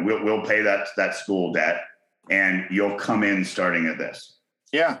we'll pay that school debt, and you'll come in starting at this.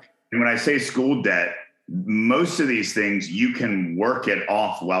 Yeah. And when I say school debt, most of these things you can work it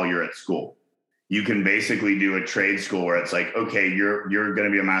off while you're at school. You can basically do a trade school where it's like, okay, you're going to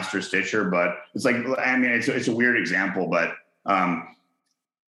be a master stitcher, but it's like, it's a weird example, but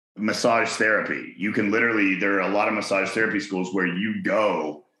massage therapy. You can literally, there are a lot of massage therapy schools where you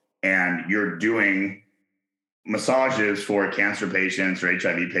go and you're doing massages for cancer patients or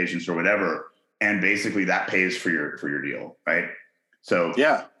HIV patients or whatever, and basically that pays for your deal, right? So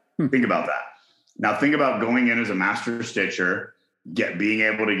yeah, think about that. Now think about going in as a master stitcher, being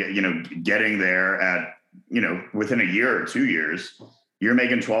able to getting there at, within a year or 2 years, you're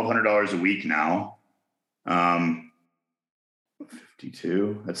making $1,200 a week now.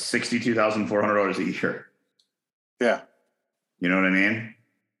 52, that's $62,400 a year. Yeah. You know what I mean?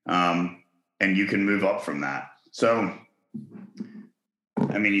 And you can move up from that. So,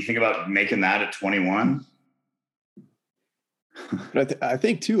 you think about making that at 21. But I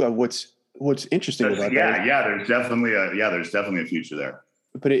think too, what's interesting about that. There's definitely a future there.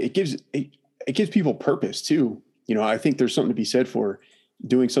 But it gives people purpose too. I think there's something to be said for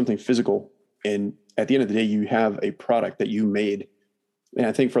doing something physical, and at the end of the day, you have a product that you made. And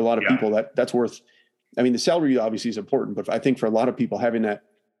I think for a lot of people that's worth. The salary obviously is important, but I think for a lot of people having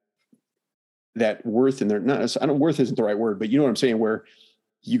that worth in their worth isn't the right word, but you know what I'm saying, where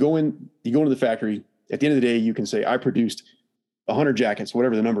you go into the factory, at the end of the day, you can say, I produced 100 jackets,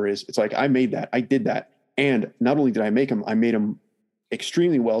 whatever the number is. It's like, I made that, I did that. And not only did I make them, I made them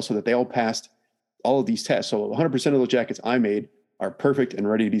extremely well so that they all passed all of these tests. So 100% of those jackets I made are perfect and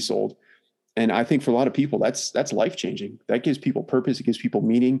ready to be sold. And I think for a lot of people, that's life-changing. That gives people purpose. It gives people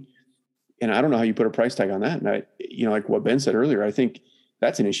meaning. And I don't know how you put a price tag on that. And I, like what Ben said earlier, I think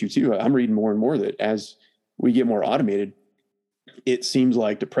that's an issue too. I'm reading more and more that as we get more automated, it seems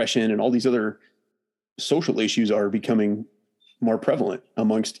like depression and all these other social issues are becoming more prevalent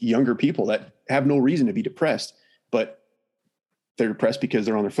amongst younger people that have no reason to be depressed, but they're depressed because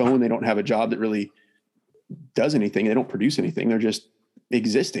they're on their phone. They don't have a job that really does anything. They don't produce anything. They're just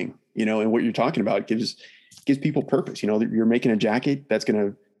existing, and what you're talking about gives people purpose. You're making a jacket that's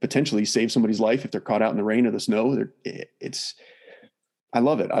going to potentially save somebody's life if they're caught out in the rain or the snow. I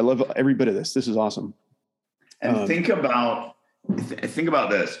love it. I love every bit of this. This is awesome. And think about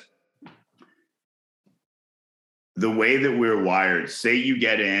this. The way that we're wired, say you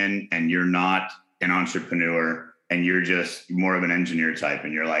get in and you're not an entrepreneur and you're just more of an engineer type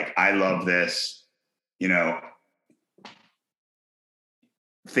and you're like, I love this,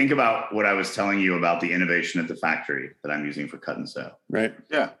 think about what I was telling you about the innovation at the factory that I'm using for cut and sew. Right.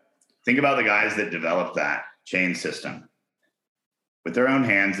 Yeah. Think about the guys that developed that chain system with their own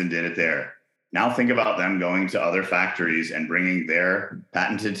hands and did it there. Now think about them going to other factories and bringing their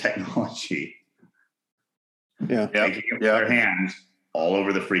patented technology. Yeah. Taking it with their hands all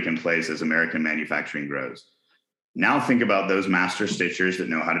over the freaking place as American manufacturing grows. Now think about those master stitchers that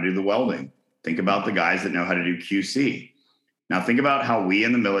know how to do the welding. Think about the guys that know how to do QC. Now think about how we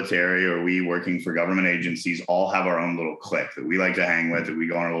in the military or we working for government agencies all have our own little clique that we like to hang with, that we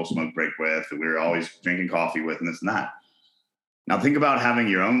go on a little smoke break with, that we're always drinking coffee with, and this and that. Now think about having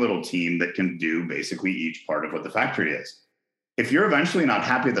your own little team that can do basically each part of what the factory is. If you're eventually not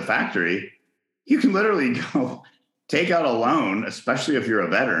happy at the factory, you can literally go take out a loan, especially if you're a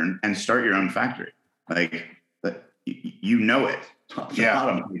veteran, and start your own factory. Like, it.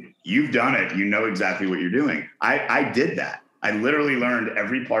 Yeah. You've done it. You know exactly what you're doing. I did that. I literally learned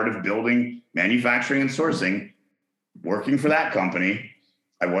every part of building, manufacturing, and sourcing, working for that company.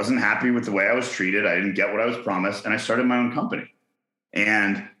 I wasn't happy with the way I was treated. I didn't get what I was promised, and I started my own company.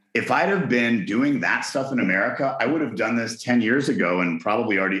 And if I'd have been doing that stuff in America, I would have done this 10 years ago and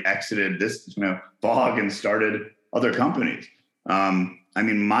probably already exited this, bog and started other companies. I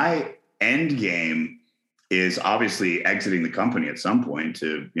mean, my end game is obviously exiting the company at some point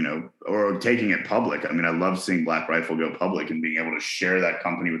to, or taking it public. I mean, I love seeing Black Rifle go public and being able to share that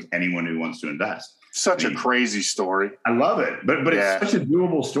company with anyone who wants to invest. Such a crazy story. I love it, but it's such a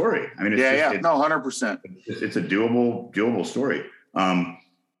doable story. I mean, it's 100%. It's a doable story.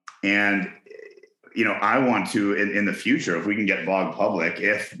 And I want to in the future, if we can get VOG public,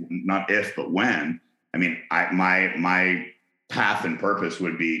 but when. I mean, my path and purpose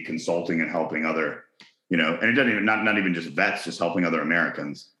would be consulting and helping other. And it doesn't even not even just vets, just helping other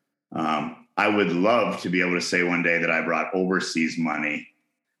Americans. I would love to be able to say one day that I brought overseas money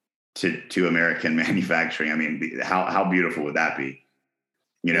to American manufacturing. I mean, how beautiful would that be?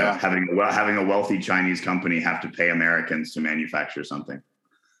 Having a wealthy Chinese company have to pay Americans to manufacture something.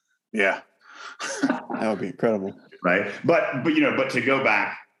 Yeah, that would be incredible, right? But to go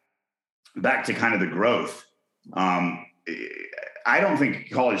back to kind of the growth. I don't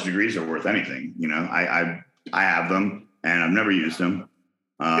think college degrees are worth anything. I have them and I've never used them.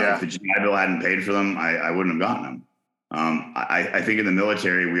 If the GI Bill hadn't paid for them, I wouldn't have gotten them. I think in the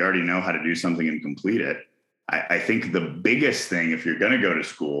military, we already know how to do something and complete it. I think the biggest thing, if you're going to go to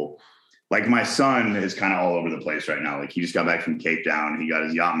school, like my son is kind of all over the place right now. Like he just got back from Cape Town. He got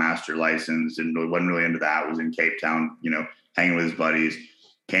his yacht master license and wasn't really into that. Was in Cape Town, hanging with his buddies,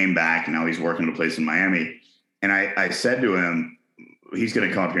 came back and now he's working at a place in Miami. And I said to him, he's going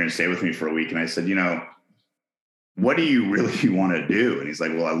to come up here and stay with me for a week. And I said, what do you really want to do? And he's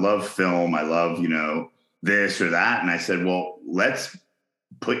like, well, I love film. I love, this or that. And I said, well, let's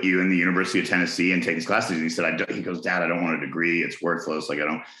put you in the University of Tennessee and take these classes. And he said, he goes, Dad, I don't want a degree. It's worthless. Like I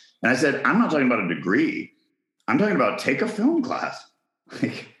don't. And I said, I'm not talking about a degree. I'm talking about take a film class.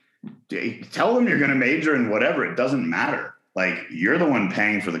 Like, tell them you're going to major in whatever. It doesn't matter. Like you're the one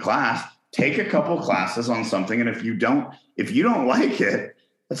paying for the class. Take a couple classes on something. And if you don't like it,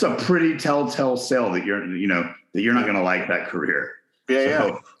 that's a pretty telltale sale that you're not going to like that career.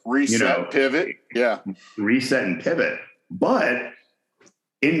 Yeah. Reset, pivot. Yeah. Reset and pivot. But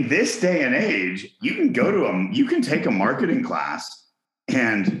in this day and age, you can take a marketing class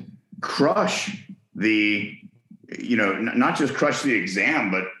and crush the, not just crush the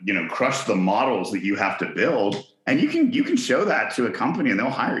exam, but, crush the models that you have to build. And you can show that to a company and they'll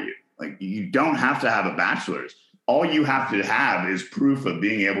hire you. Like you don't have to have a bachelor's. All you have to have is proof of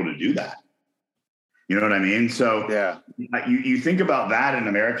being able to do that. You know what I mean? So you think about that in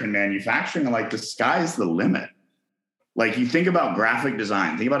American manufacturing, and like the sky's the limit. Like you think about graphic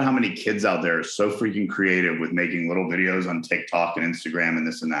design, think about how many kids out there are so freaking creative with making little videos on TikTok and Instagram and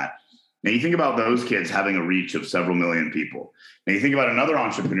this and that. Now you think about those kids having a reach of several million people. Now you think about another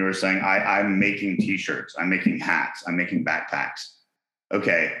entrepreneur saying, I'm making t-shirts, I'm making hats, I'm making backpacks.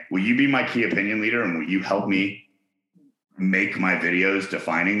 Okay, will you be my key opinion leader and will you help me make my videos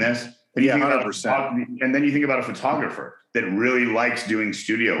defining this? And 100%. And then you think about a photographer that really likes doing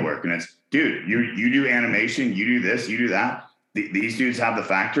studio work. And it's, dude, you do animation, you do this, you do that. These dudes have the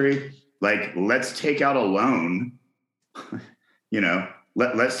factory. Like, let's take out a loan,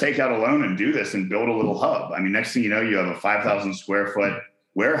 let's take out a loan and do this and build a little hub. I mean, next thing you know, you have a 5,000 square foot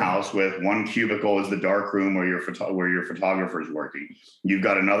warehouse with one cubicle is the dark room where your photographer is working. You've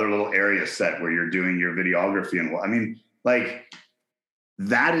got another little area set where you're doing your videography. And I mean, like,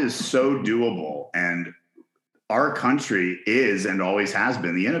 that is so doable. And our country is and always has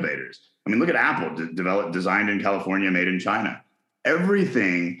been the innovators. I mean, look at Apple, designed in California, made in China.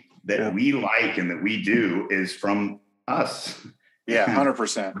 Everything that we like and that we do is from us. Yeah,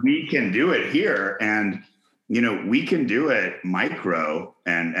 100%. We can do it here, and we can do it micro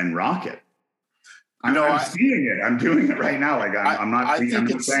and rocket. I'm seeing it. I'm doing it right now. Like I'm not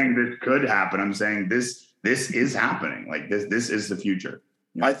saying this could happen. I'm saying this is happening. Like this is the future.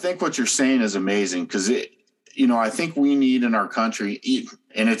 I think what you're saying is amazing because I think we need in our country,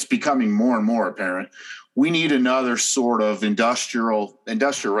 and it's becoming more and more apparent, we need another sort of industrial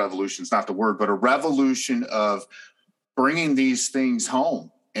revolution. It's not the word, but a revolution of bringing these things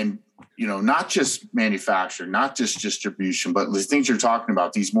home and, not just manufacturing, not just distribution, but the things you're talking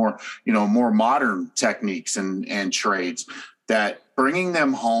about, these more, more modern techniques and trades that bringing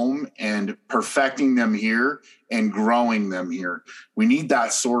them home and perfecting them here and growing them here. We need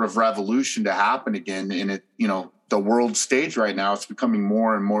that sort of revolution to happen again. And it, the world stage right now, it's becoming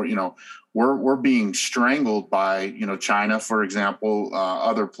more and more, we're being strangled by, China, for example,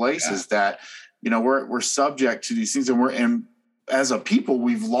 other places that, we're subject to these things, and as a people,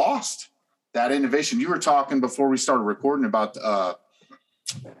 we've lost that innovation. You were talking before we started recording about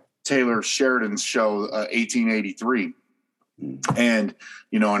Taylor Sheridan's show, 1883. And,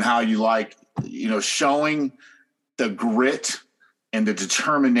 and how you like, showing the grit and the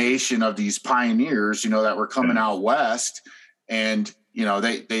determination of these pioneers, that were coming out West. And,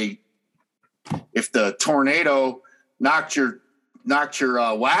 they if the tornado knocked your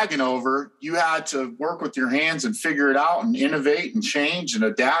wagon over, you had to work with your hands and figure it out and innovate and change and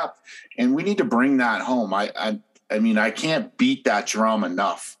adapt. And we need to bring that home. I mean, I can't beat that drum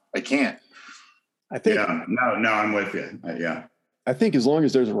enough. I can't. I think. Yeah, no, I'm with you. Yeah. I think as long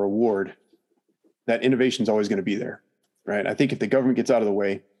as there's a reward, that innovation is always going to be there, right? I think if the government gets out of the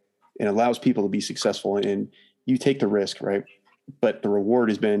way and allows people to be successful, and you take the risk, right? But the reward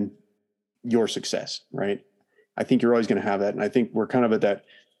has been your success, right? I think you're always going to have that. And I think we're kind of at that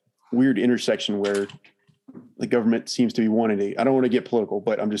weird intersection where the government seems to be wanting to, I don't want to get political,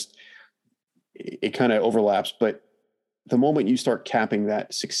 but it kind of overlaps. But the moment you start capping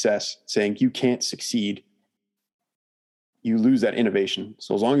that success, saying you can't succeed, you lose that innovation.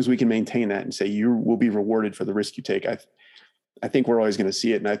 So as long as we can maintain that and say you will be rewarded for the risk you take, I think we're always going to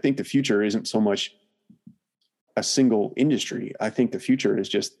see it. And I think the future isn't so much a single industry. I think the future is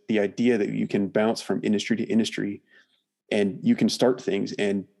just the idea that you can bounce from industry to industry and you can start things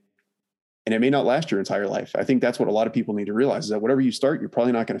and it may not last your entire life. I think that's what a lot of people need to realize, is that whatever you start, you're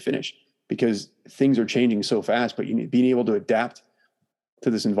probably not going to finish, because things are changing so fast. But being able to adapt to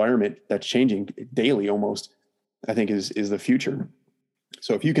this environment that's changing daily almost, I think is the future.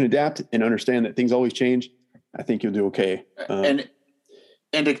 So if you can adapt and understand that things always change, I think you'll do okay. And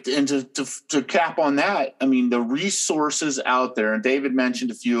to cap on that, I mean, the resources out there, and David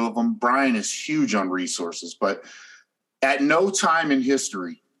mentioned a few of them. Brian is huge on resources, but at no time in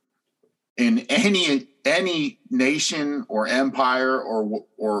history, in any nation or empire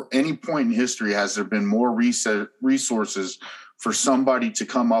or any point in history, has there been more resources for somebody to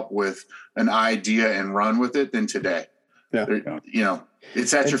come up with an idea and run with it than today. Yeah.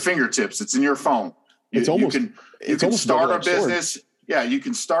 It's at your fingertips. It's in your phone. You can start a business. Yeah, you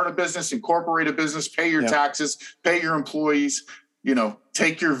can start a business, incorporate a business, pay your taxes, pay your employees,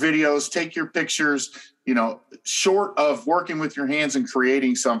 take your videos, take your pictures, short of working with your hands and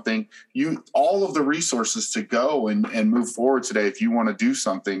creating something, all of the resources to go and move forward today, if you want to do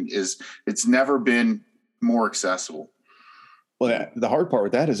something, it's never been more accessible. Well, the hard part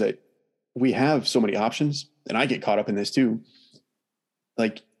with that is that we have so many options, and I get caught up in this too.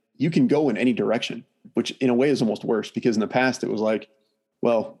 Like, you can go in any direction, which in a way is almost worse, because in the past it was like,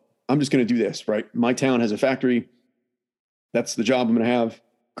 well, I'm just going to do this, right? My town has a factory. That's the job I'm going to have.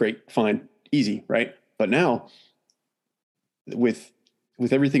 Great, fine, easy, right? But now with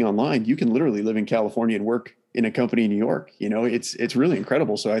everything online, you can literally live in California and work in a company in New York. It's really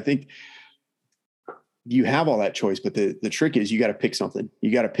incredible. So I think you have all that choice, but the trick is you got to pick something. You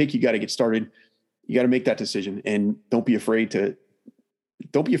got to get started. You got to make that decision, and don't be afraid to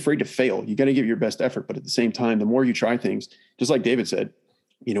fail. You got to give your best effort, but at the same time, the more you try things, just like David said,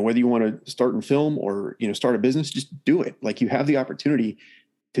 whether you want to start in film or, start a business, just do it. Like, you have the opportunity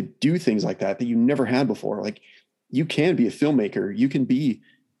to do things like that you never had before. Like, you can be a filmmaker. You can be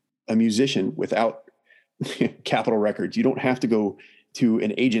a musician without Capitol Records. You don't have to go to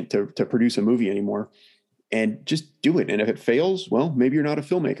an agent to produce a movie anymore, and just do it. And if it fails, well, maybe you're not a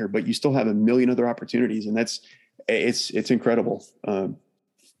filmmaker, but you still have a million other opportunities. And it's incredible.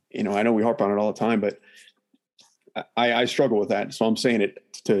 I know we harp on it all the time, but I struggle with that. So I'm saying it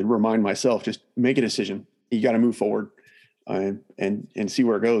to remind myself, just make a decision. You got to move forward and see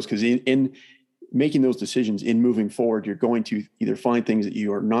where it goes. Because in making those decisions, in moving forward, you're going to either find things that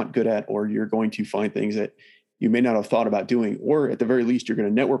you are not good at, or you're going to find things that you may not have thought about doing, or at the very least, you're going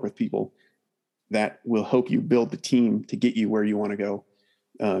to network with people that will help you build the team to get you where you want to go.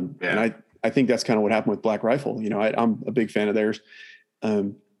 And I think that's kind of what happened with Black Rifle. I'm a big fan of theirs.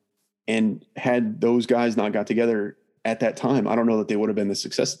 And had those guys not got together at that time, I don't know that they would have been the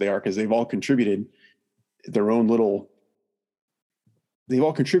success that they are, because they've all contributed to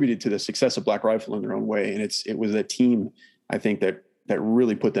the success of Black Rifle in their own way. And it was a team, I think, that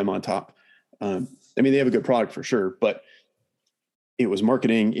really put them on top. They have a good product for sure, but it was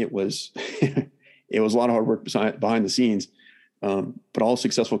marketing. It was, it was a lot of hard work behind the scenes. But all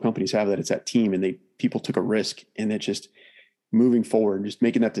successful companies have that. It's that team, and people took a risk, and moving forward, just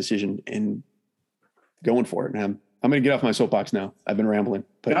making that decision and going for it. And I'm going to get off my soapbox now. I've been rambling.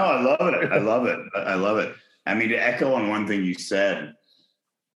 But no, I love it. I love it. I love it. I mean, to echo on one thing you said,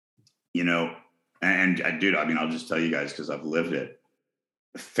 you know, and dude, I mean, I'll just tell you guys because I've lived it.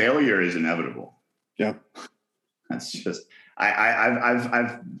 Failure is inevitable. Yeah. That's just,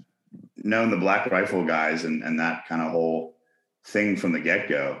 I've known the Black Rifle guys and that kind of whole thing from the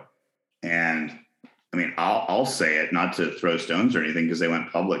get-go. And I mean, I'll say it, not to throw stones or anything, because they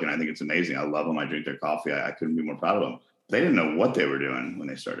went public and I think it's amazing. I love them. I drink their coffee. I couldn't be more proud of them. They didn't know what they were doing when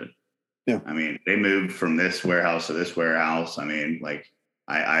they started. Yeah. I mean, they moved from this warehouse to this warehouse. I mean, like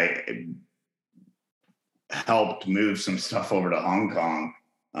I helped move some stuff over to Hong Kong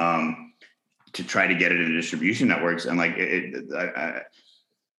to try to get it into distribution networks. And like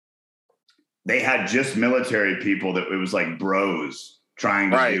they had just military people that it was like bros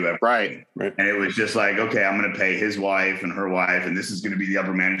trying to do everything. Right. And it was just like, okay, I'm going to pay his wife and her wife, and this is going to be the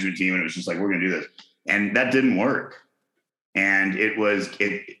upper management team. And it was just like, we're going to do this. And that didn't work. And it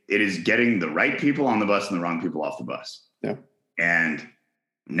is getting the right people on the bus and the wrong people off the bus. Yeah. And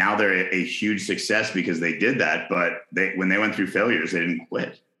now they're a huge success because they did that. But when they went through failures, they didn't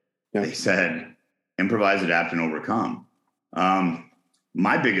quit. Yeah. They said, improvise, adapt, and overcome.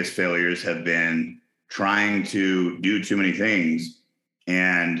 My biggest failures have been trying to do too many things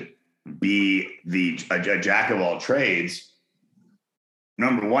and be a jack of all trades.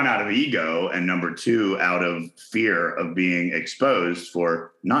 Number one, out of ego, and number two, out of fear of being exposed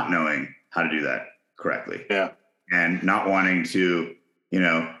for not knowing how to do that correctly. Yeah. And not wanting to, you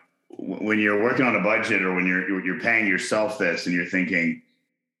know, when you're working on a budget or when you're paying yourself this and you're thinking,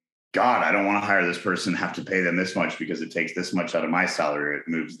 God, I don't want to hire this person, have to pay them this much because it takes this much out of my salary. It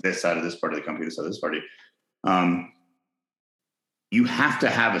moves this out of this part of the company, this out of this party. You have to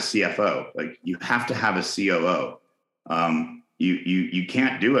have a CFO, like you have to have a COO. You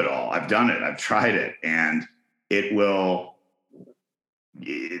can't do it all. I've done it. I've tried it, and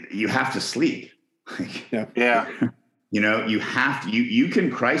you have to sleep. Yeah. You know, you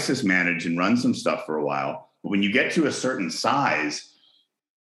can crisis manage and run some stuff for a while, but when you get to a certain size,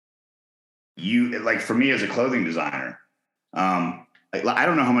 like for me as a clothing designer, I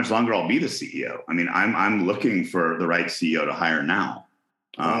don't know how much longer I'll be the CEO. I mean, I'm looking for the right CEO to hire now,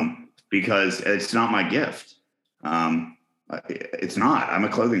 because it's not my gift. It's not. I'm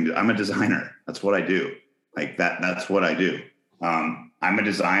a designer. That's what I do. Like that's what I do. I'm a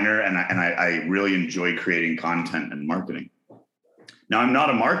designer, and I really enjoy creating content and marketing. Now, I'm not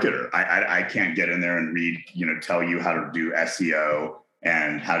a marketer. I can't get in there and read, tell you how to do SEO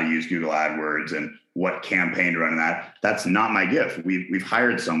and how to use Google AdWords and what campaign to run in that. That's not my gift. We've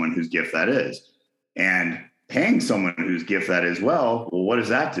hired someone whose gift that is, and paying someone whose gift that is. Well, what does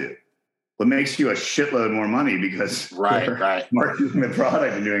that do? What makes you a shitload more money because right marketing the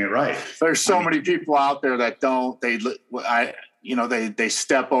product and doing it right. There's so many people out there that don't. They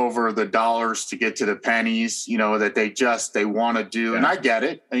step over the dollars to get to the pennies. That they want to do, and I get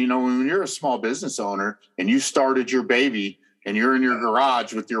it. And when you're a small business owner and you started your baby and you're in your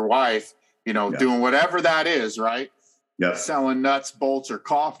garage with your wife, doing whatever that is, right? Yeah. Selling nuts, bolts, or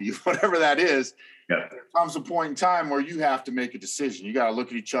coffee, whatever that is. Yeah. There comes a point in time where you have to make a decision. You got to look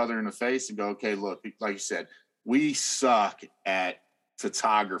at each other in the face and go, okay, look, like you said, we suck at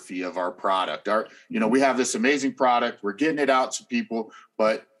photography of our product. We have this amazing product. We're getting it out to people,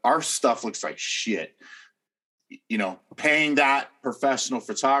 but our stuff looks like shit. Paying that professional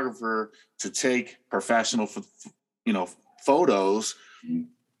photographer to take professional, photos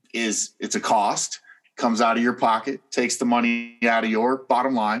it's a cost, comes out of your pocket, takes the money out of your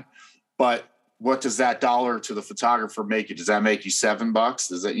bottom line. But what does that dollar to the photographer make you? Does that make you $7?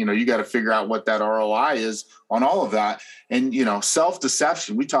 Does that, you got to figure out what that ROI is on all of that. And,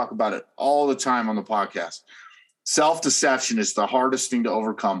 self-deception, we talk about it all the time on the podcast. Self-deception is the hardest thing to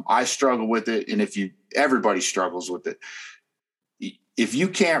overcome. I struggle with it. And everybody struggles with it. If you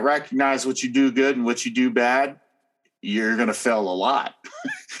can't recognize what you do good and what you do bad, you're going to fail a lot.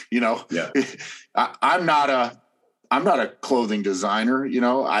 Yeah. I'm not a clothing designer.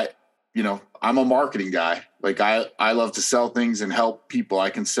 I'm a marketing guy. Like I love to sell things and help people. I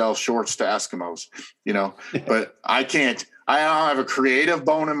can sell shorts to Eskimos, but I don't have a creative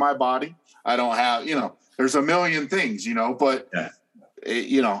bone in my body. I don't have, there's a million things, but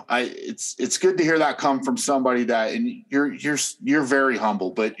it's good to hear that come from somebody that, and you're very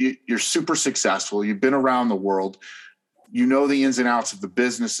humble, but you're super successful. You've been around the world, the ins and outs of the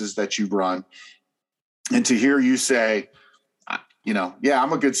businesses that you run. And to hear you say,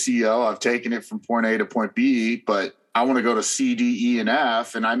 I'm a good CEO. I've taken it from point A to point B, but I want to go to C, D, E, and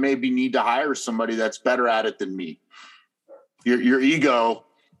F, and I maybe need to hire somebody that's better at it than me. Your ego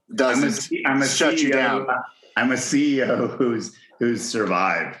doesn't I'm a shut CEO, you down. I'm a CEO who's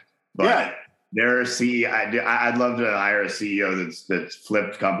survived, but Yeah. there are I'd love to hire a CEO that's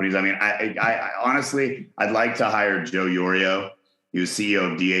flipped companies. I mean, I honestly, I'd like to hire Joe Yorio. He was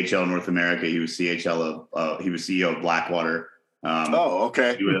CEO of DHL North America. He was CEO of Blackwater.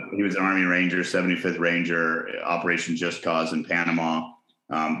 Okay. He was an Army Ranger, 75th Ranger, Operation Just Cause in Panama.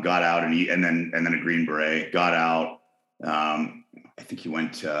 Got out and then a Green Beret. Got out. I think he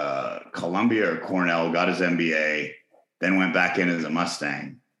went to Columbia or Cornell. Got his MBA. Then went back in as a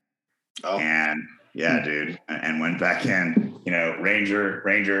Mustang. Oh. And yeah, dude, and went back in. Ranger,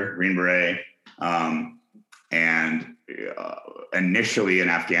 Green Beret, and initially in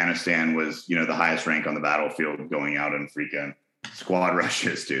Afghanistan was the highest rank on the battlefield, going out in freaking squad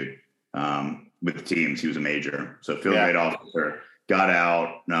rushes, dude, with teams. He was a major, so field grade officer. Got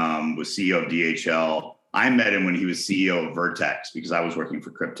out, was CEO of DHL. I met him when he was CEO of Vertex because I was working for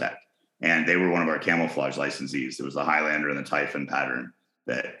Cryptech, and they were one of our camouflage licensees. There was the Highlander and the Typhon pattern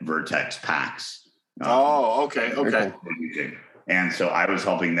that Vertex packs. Okay. And so I was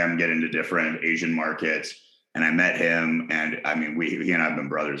helping them get into different Asian markets, and I met him, and I mean, he and I have been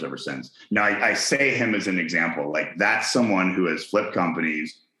brothers ever since. Now, I say him as an example, like that's someone who has flipped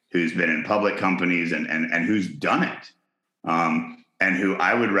companies, who's been in public companies, and who's done it. And who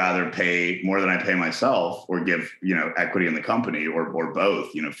I would rather pay more than I pay myself, or give, equity in the company, or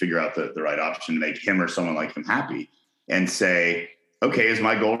both, figure out the right option to make him or someone like him happy, and say, okay, is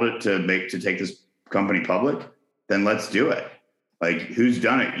my goal to take this company public? Then let's do it. Like, who's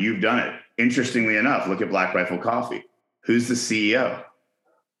done it? You've done it. Interestingly enough, look at Black Rifle Coffee. Who's the CEO?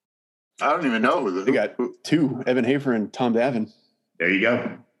 I don't even know who. They got two, Evan Hafer and Tom Davin. There you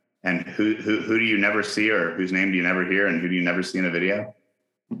go. And who do you never see, or whose name do you never hear, and who do you never see in a video?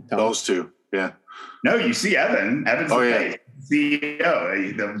 Those two. Yeah. No, you see Evan. Evan's the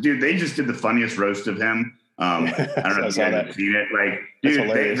CEO. Dude, they just did the funniest roast of him. I don't know if you guys have seen it. Like, dude,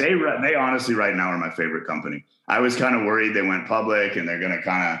 they honestly right now are my favorite company. I was kind of worried they went public and they're going to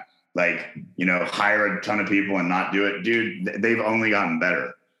kind of hire a ton of people and not do it. Dude, they've only gotten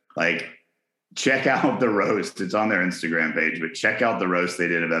better. Like, check out the roast. It's on their Instagram page, but check out the roast they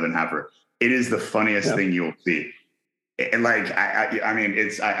did of Evan Hafer. It is the funniest thing you'll see. And I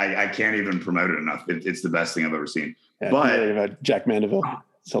mean, I can't even promote it enough. It's the best thing I've ever seen. Yeah, but about Jack Mandeville.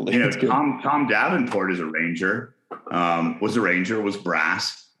 Tom Davenport is a Ranger, was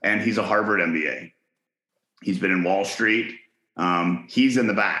brass, and he's a Harvard MBA. He's been in Wall Street. He's in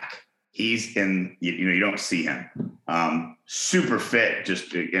the back. He's in, you don't see him. Super fit,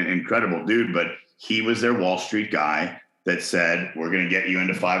 just an incredible dude. But he was their Wall Street guy that said, we're going to get you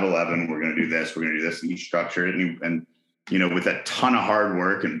into 511. We're going to do this. We're going to do this. And he structured it. And with a ton of hard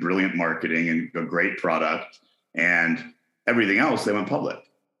work and brilliant marketing and a great product and everything else, they went public.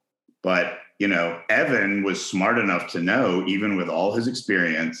 But, Evan was smart enough to know, even with all his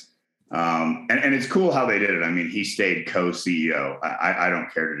experience, and it's cool how they did it. I mean, he stayed co-CEO. I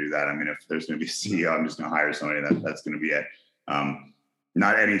don't care to do that. I mean, if there's going to be a CEO, I'm just going to hire somebody that's going to be it.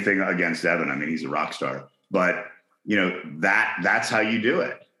 Not anything against Evan. I mean, he's a rock star, but that's how you do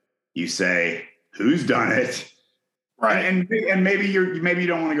it. You say, who's done it? Right. And maybe you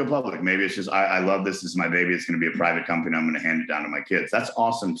don't want to go public. Maybe it's just, I love this. This is my baby. It's going to be a private company. I'm going to hand it down to my kids. That's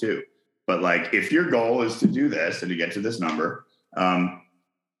awesome too. But like, if your goal is to do this and to get to this number,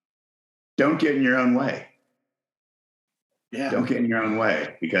 don't get in your own way. Yeah. Don't get in your own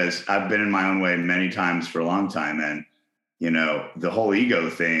way, because I've been in my own way many times for a long time. And, the whole ego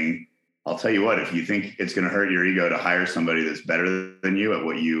thing, I'll tell you what, if you think it's going to hurt your ego to hire somebody that's better than you at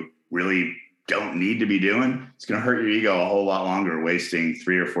what you really don't need to be doing, it's going to hurt your ego a whole lot longer, wasting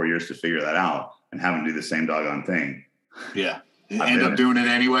 3 or 4 years to figure that out and having to do the same doggone thing. Yeah. You end up doing it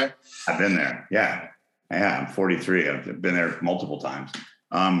anyway. I've been there. Yeah. I'm 43. I've been there multiple times.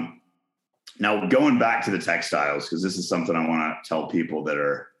 Now, going back to the textiles, because this is something I want to tell people that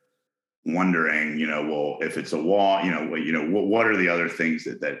are wondering, well, if it's a wall, what are the other things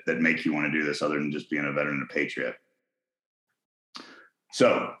that make you want to do this other than just being a veteran and a patriot?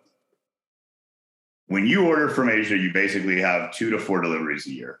 So when you order from Asia, you basically have 2 to 4 deliveries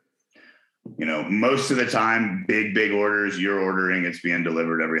a year. Most of the time, big orders, you're ordering, it's being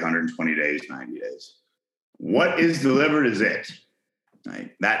delivered every 120 days, 90 days. What is delivered is it.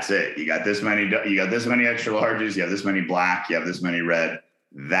 Right? That's it. You got this many extra larges, you have this many black, you have this many red.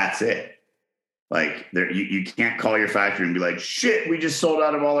 That's it. Like, you can't call your factory and be like, shit, we just sold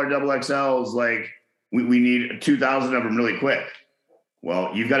out of all our double XLs. Like, we need 2,000 of them really quick.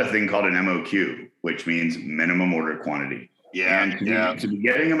 Well, you've got a thing called an MOQ, which means minimum order quantity. Yeah. And to be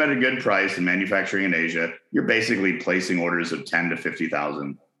getting them at a good price and manufacturing in Asia, you're basically placing orders of 10 to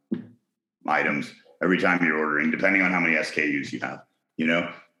 50,000 items every time you're ordering, depending on how many SKUs you have. You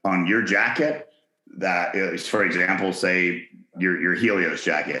know, on your jacket, that is, for example, say your Helios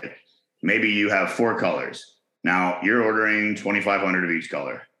jacket, maybe you have 4 colors. Now you're ordering 2,500 of each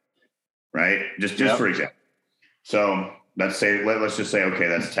color, right? Just for example. So let's just say, okay,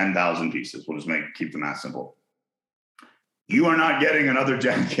 that's 10,000 pieces. We'll just keep the math simple. You are not getting another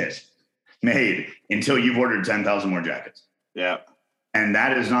jacket made until you've ordered 10,000 more jackets. Yeah. And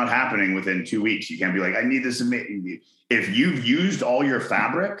that is not happening within 2 weeks. You can't be like, I need this. If you've used all your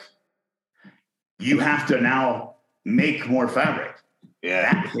fabric, you have to now make more fabric.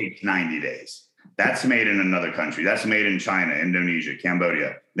 Yeah. That takes 90 days. That's made in another country. That's made in China, Indonesia,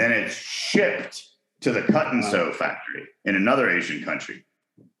 Cambodia. Then it's shipped to the cut and sew factory in another Asian country.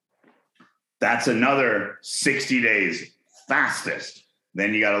 That's another 60 days fastest.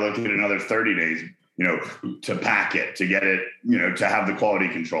 Then you got to look at another 30 days, to pack it, to get it, to have the quality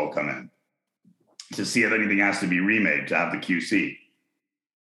control come in, to see if anything has to be remade, to have the QC.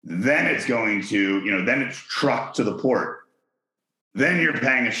 Then it's going to, then it's trucked to the port. Then you're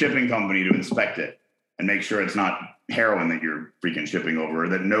paying a shipping company to inspect it and make sure it's not heroin that you're freaking shipping over, or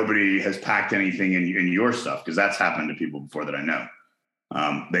that nobody has packed anything in your stuff, because that's happened to people before that I know.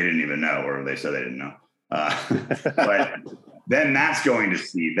 They didn't even know, or they said they didn't know. But then that's going to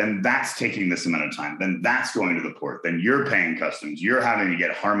sea. Then that's taking this amount of time. Then that's going to the port. Then you're paying customs. You're having to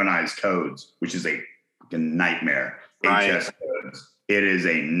get harmonized codes, which is a nightmare. Right. HS codes. It is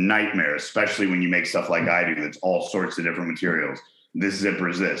a nightmare, especially when you make stuff like I do. That's all sorts of different materials. This zipper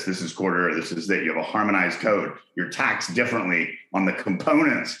is this is quarter, this is that. You have a harmonized code. You're taxed differently on the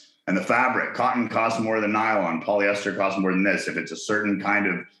components and the fabric. Cotton costs more than nylon. Polyester costs more than this. If it's a certain kind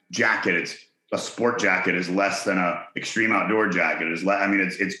of jacket, it's a sport jacket is less than a extreme outdoor jacket.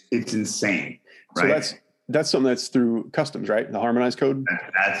 It's insane. Right? So that's something that's through customs, right? The harmonized code.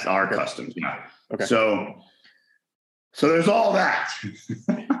 That's our customs. Yeah. Okay. So there's all that.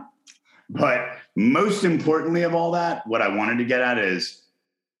 But most importantly of all that, what I wanted to get at is,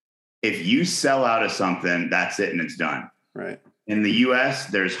 if you sell out of something, that's it and it's done. Right. In the US,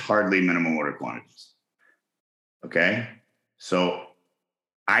 there's hardly minimum order quantities. Okay. So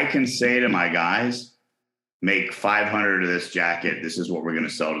I can say to my guys, make 500 of this jacket. This is what we're going to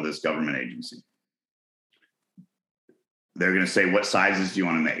sell to this government agency. They're going to say, what sizes do you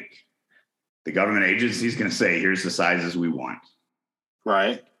want to make? The government agency is going to say, here's the sizes we want.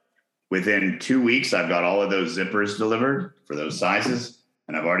 Right. Within 2 weeks, I've got all of those zippers delivered for those sizes,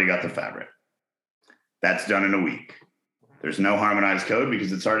 and I've already got the fabric. That's done in a week. There's no harmonized code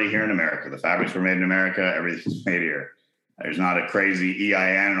because it's already here in America. The fabrics were made in America. Everything's made here. There's not a crazy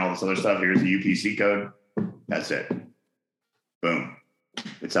EIN and all this other stuff. Here's the UPC code. That's it. Boom.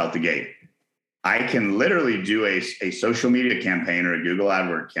 It's out the gate. I can literally do a social media campaign or a Google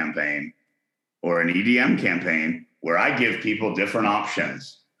AdWords campaign or an EDM campaign where I give people different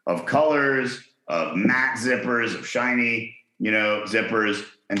options of colors, of matte zippers, of shiny, zippers,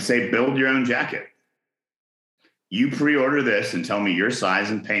 and say, build your own jacket. You pre-order this and tell me your size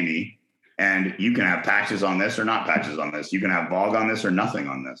and pay me. And you can have patches on this or not patches on this. You can have VOG on this or nothing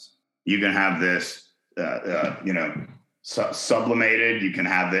on this. You can have this, sublimated. You can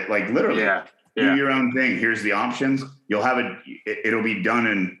have that, like literally do your own thing. Here's the options. You'll have it. It'll be done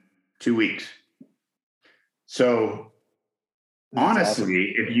in 2 weeks. So that's honestly,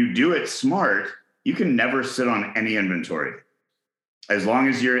 awesome. If you do it smart, you can never sit on any inventory. As long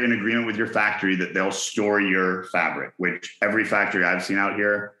as you're in agreement with your factory that they'll store your fabric, which every factory I've seen out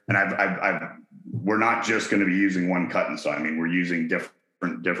here, and we're not just going to be using one cut and sew. I mean, we're using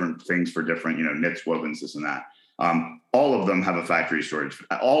different things for different, knits, wovens, this and that. All of them have a factory storage.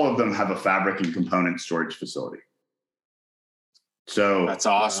 All of them have a fabric and component storage facility. So that's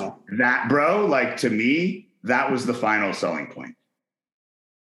awesome. That, bro, like, to me, that was the final selling point.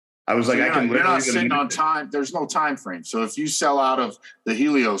 I was like, you're not sitting on time. There's no time frame. So if you sell out of the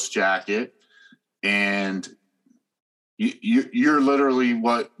Helios jacket and you're literally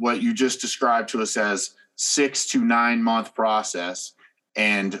what you just described to us as 6 to 9 month process,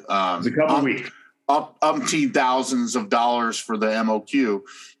 and it's a couple of weeks, umpteen thousands of dollars for the MOQ,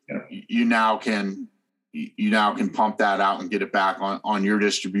 you now can pump that out and get it back on your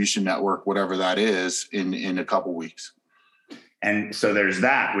distribution network, whatever that is, in a couple weeks. And so there's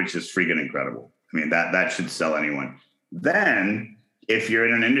that, which is freaking incredible. I mean, that should sell anyone. Then if you're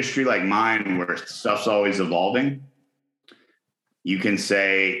in an industry like mine where stuff's always evolving, you can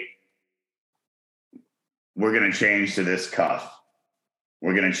say, we're going to change to this cuff.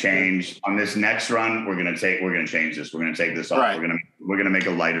 We're going to change on this next run. We're going to change this. We're going to take this off. Right. We're going to make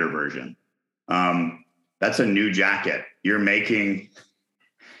a lighter version. That's a new jacket. You're making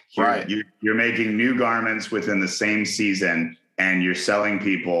new garments within the same season, and you're selling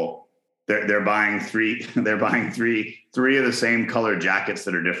people. They're buying three of the same color jackets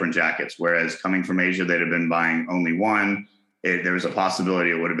that are different jackets. Whereas coming from Asia, they'd have been buying only one. There was a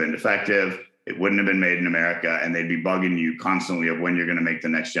possibility it would have been defective. It wouldn't have been made in America, and they'd be bugging you constantly of when you're going to make the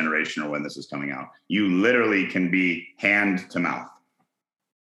next generation or when this is coming out. You literally can be hand to mouth.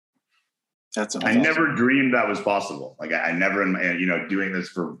 That's awesome. I never dreamed that was possible. Like I never, doing this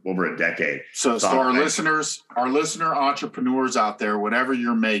for over a decade. So our listener entrepreneurs out there, whatever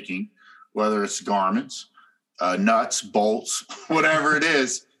you're making, whether it's garments, nuts, bolts, whatever it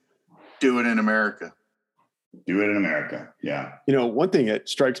is, do it in America. Do it in America. Yeah. One thing that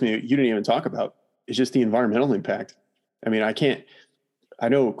strikes me, you didn't even talk about, is just the environmental impact. I mean, I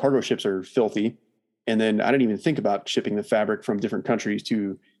know cargo ships are filthy, and then I didn't even think about shipping the fabric from different countries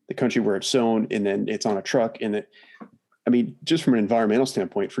to the country where it's sewn, and then it's on a truck. And just from an environmental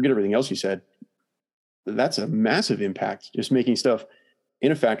standpoint, forget everything else you said. That's a massive impact, just making stuff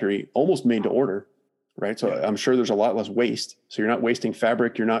in a factory almost made to order. Right. So I'm sure there's a lot less waste. So you're not wasting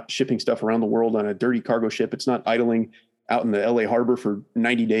fabric. You're not shipping stuff around the world on a dirty cargo ship. It's not idling out in the LA harbor for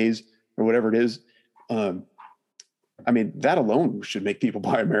 90 days or whatever it is. That alone should make people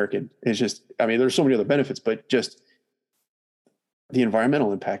buy American. It's just, there's so many other benefits, but just the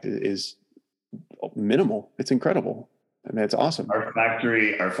environmental impact is minimal. It's incredible. It's awesome. Our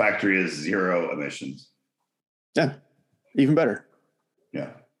factory is zero emissions. Yeah. Even better. Yeah.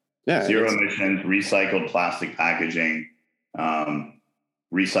 Yeah, zero emissions, recycled plastic packaging,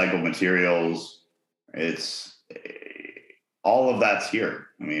 recycled materials. It's all of that's here.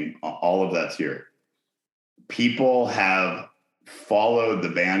 All of that's here. People have followed the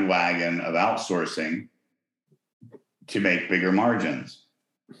bandwagon of outsourcing to make bigger margins,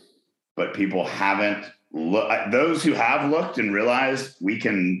 but people haven't looked. Those who have looked and realized we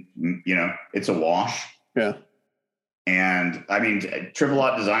can, it's a wash. Yeah. And Triple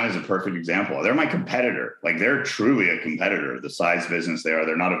Aught Design is a perfect example. They're my competitor. Like they're truly a competitor. The size business they are,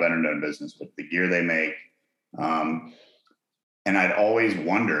 they're not a vendor-known business, but the gear they make. And I'd always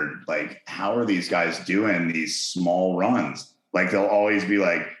wondered, like, how are these guys doing these small runs? Like they'll always be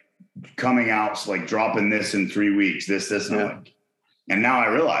like coming out, like dropping this in 3 weeks, this, yeah. And now I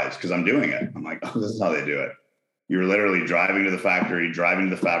realize, because I'm doing it, I'm like, oh, this is how they do it. You're literally driving to the factory,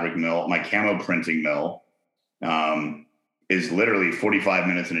 driving to the fabric mill. My camo printing mill is literally 45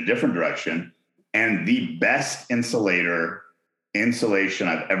 minutes in a different direction. And the best insulation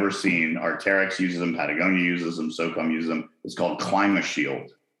I've ever seen, Arc'teryx uses them, Patagonia uses them, SOCOM uses them. It's called ClimaShield.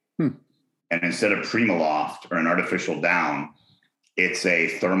 And instead of Primaloft or an artificial down, it's a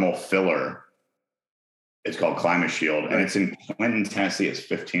thermal filler. It's called ClimaShield. And it's in Clinton, Tennessee. It's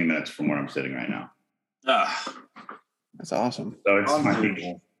 15 minutes from where I'm sitting right now. That's awesome. So it's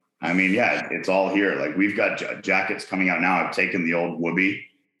unbelievable. It's all here. Like we've got jackets coming out now. I've taken the old Whoopee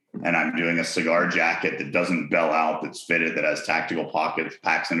and I'm doing a cigar jacket that doesn't bell out, that's fitted, that has tactical pockets,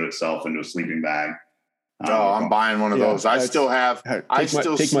 packs into itself into a sleeping bag. I'm buying one of those. I still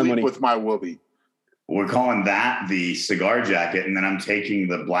sleep with my Whoopee. We're calling that the cigar jacket. And then I'm taking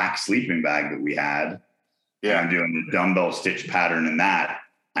the black sleeping bag that we had. Yeah. And I'm doing the dumbbell stitch pattern in that.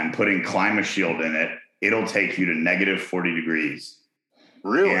 I'm putting ClimaShield in it. It'll take you to negative 40 degrees.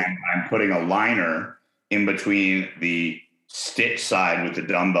 Really? And I'm putting a liner in between the stitch side with the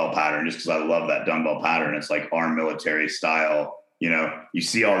dumbbell pattern, just because I love that dumbbell pattern. It's like our military style. You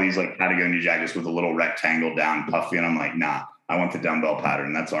see all these like Patagonia jackets with a little rectangle down puffy. And I'm like, nah, I want the dumbbell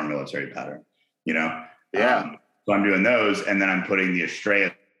pattern. That's our military pattern, Yeah. So I'm doing those. And then I'm putting the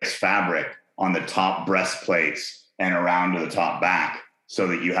Astrea fabric on the top breastplates and around to the top back so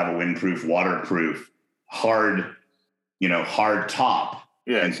that you have a windproof, waterproof, hard top.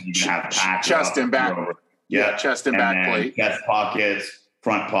 Yeah, and so you can have chest and back. Chest and back plate. Chest pockets,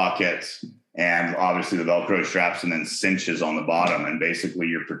 front pockets, and obviously the Velcro straps, and then cinches on the bottom, and basically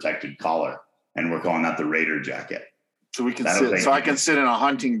your protected collar. And we're calling that the Raider jacket. So we can I can sit in a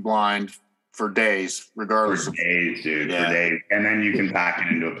hunting blind for days, regardless. For days, dude. Yeah. For days, and then you can pack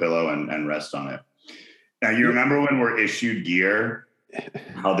it into a pillow and rest on it. Now you remember when we're issued gear?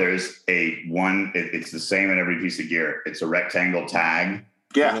 How there's it's the same in every piece of gear. It's a rectangle tag.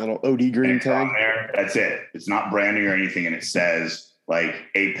 Yeah. A little OD green tag. There. That's it. It's not branding or anything. And it says like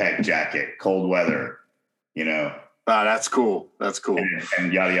APEC jacket, cold weather, That's cool. That's cool.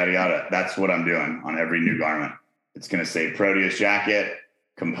 And yada, yada, yada. That's what I'm doing on every new garment. It's going to say Proteus jacket,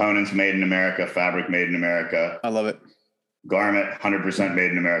 components made in America, fabric made in America. I love it. garment, 100%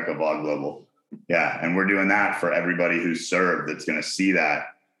 made in America, Vlog Global. Yeah. And we're doing that for everybody who's served that's going to see that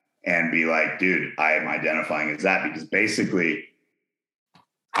and be like, dude, I am identifying as that, because basically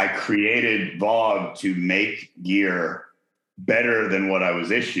I created Vlog to make gear better than what I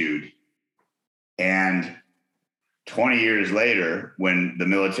was issued. And 20 years later, when the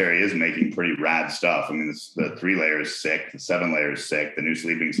military is making pretty rad stuff, I mean, the 3 layer is sick, the 7 layer is sick, the new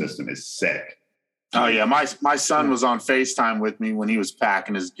sleeping system is sick. Oh yeah, my son was on FaceTime with me when he was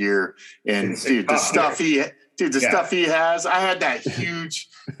packing his gear, and the stuff he has. I had that huge.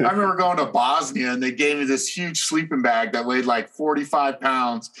 I remember going to Bosnia, and they gave me this huge sleeping bag that weighed like 45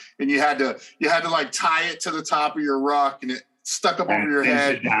 pounds, and you had to like tie it to the top of your ruck, and it stuck up over your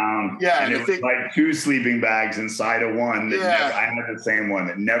head. Down. Yeah, and it was like 2 sleeping bags inside of one. I had the same one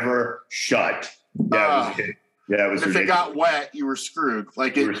that never shut. Yeah, it was. If ridiculous. It got wet, you were screwed.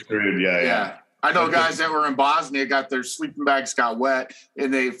 You were screwed. Yeah. I know guys that were in Bosnia got their sleeping bags got wet,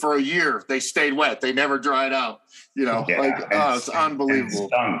 and for a year they stayed wet. They never dried out. It's unbelievable. It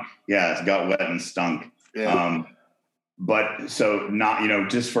stunk. Yeah, it got wet and stunk. Yeah. But so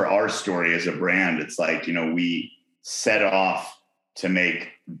not, just for our story as a brand, it's like, we set off to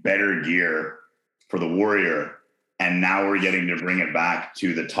make better gear for the warrior. And now we're getting to bring it back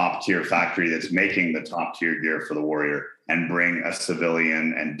to the top tier factory that's making the top tier gear for the warrior and bring a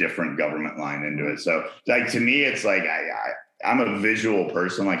civilian and different government line into it. So to me, it's like, I'm a visual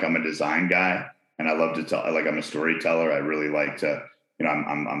person. Like, I'm a design guy, and I love to tell, like, I'm a storyteller. I really like to,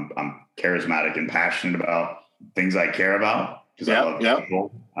 I'm charismatic and passionate about things I care about, because I love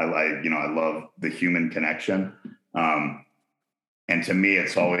people. I love the human connection. And to me,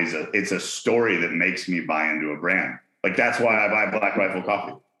 it's always it's a story that makes me buy into a brand. Like, that's why I buy Black Rifle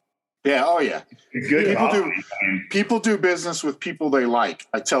coffee. Yeah. Oh yeah. It's good. People do business with people they like.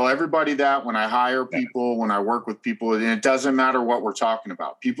 I tell everybody that when I hire people, when I work with people, and it doesn't matter what we're talking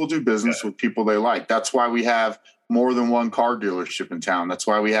about. People do business with people they like. That's why we have more than one car dealership in town. That's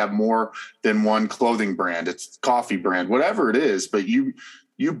why we have more than one clothing brand. It's coffee brand, whatever it is. But you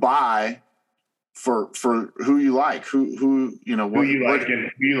buy for who you like, who you like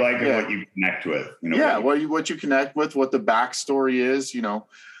and what you connect with. What you connect with, what the backstory is.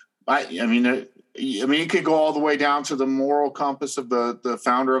 I mean, it could go all the way down to the moral compass of the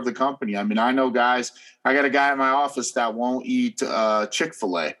founder of the company. I mean, I know guys. I got a guy in my office that won't eat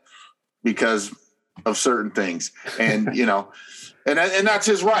Chick-fil-A because of certain things, and and that's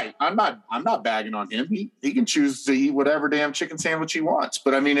his right. I'm not bagging on him. He can choose to eat whatever damn chicken sandwich he wants.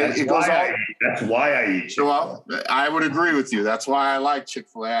 But I mean, it goes all. That's why I eat Chick-fil-A. Well, I would agree with you. That's why I like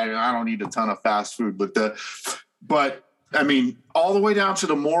Chick-fil-A. I don't eat a ton of fast food, but I mean, all the way down to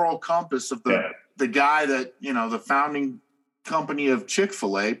the moral compass of the guy that, the founding company of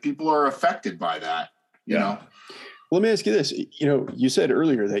Chick-fil-A, people are affected by that, you know? Well, let me ask you this. You said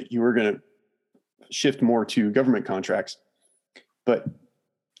earlier that you were going to shift more to government contracts, but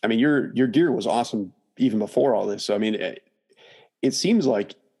I mean, your gear was awesome even before all this. So, I mean, it seems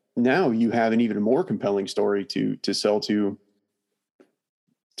like now you have an even more compelling story to sell to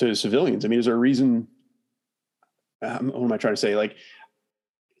civilians. I mean, is there a reason? What am I trying to say? Like,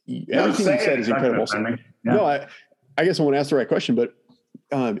 everything you said is incredible. No, I guess I won't ask the right question, but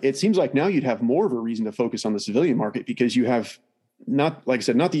it seems like now you'd have more of a reason to focus on the civilian market, because you have not, like I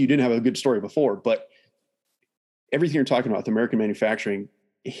said, not that you didn't have a good story before, but everything you're talking about, the American manufacturing,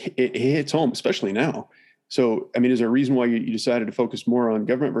 it hits home, especially now. So, I mean, is there a reason why you decided to focus more on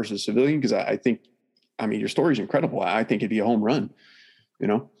government versus civilian? Because I think, your story is incredible. I think it'd be a home run,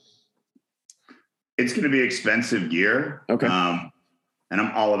 It's going to be expensive gear. Okay. And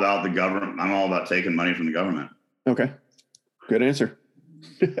I'm all about the government. I'm all about taking money from the government. Okay. Good answer.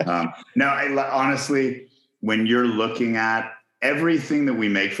 Honestly, when you're looking at everything that we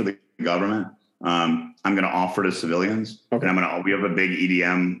make for the government, I'm going to offer to civilians. Okay. And we have a big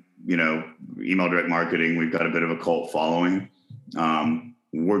EDM, email direct marketing. We've got a bit of a cult following.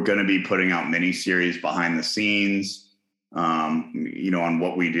 We're going to be putting out mini series behind the scenes, on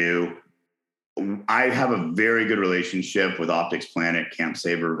what we do. I have a very good relationship with Optics Planet, Camp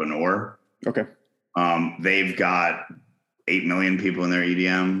Saver, Venor. Okay. They've got 8 million people in their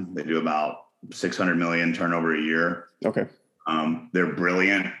EDM. They do about 600 million turnover a year. Okay. They're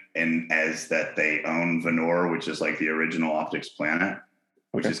brilliant as that they own Venor, which is like the original Optics Planet,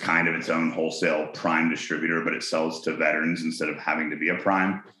 which is kind of its own wholesale prime distributor, but it sells to veterans instead of having to be a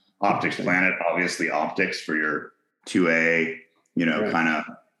prime. Optics Planet, obviously optics for your 2A, kind of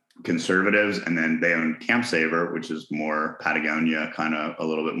conservatives. And then they own Camp Saver, which is more Patagonia, kind of a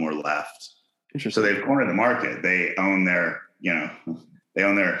little bit more left. So they've cornered the market. They own their,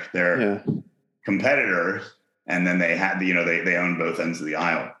 their competitor And then they had, they own both ends of the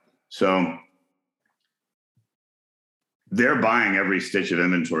aisle. So they're buying every stitch of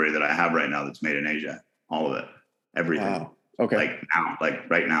inventory that I have right now that's made in Asia, all of it, everything. Wow. Okay. Like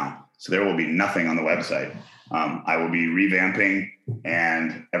right now. So there will be nothing on the website. I will be revamping,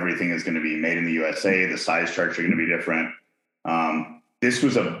 and everything is going to be made in the USA. The size charts are going to be different. This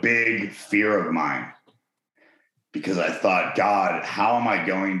was a big fear of mine because I thought, God, how am I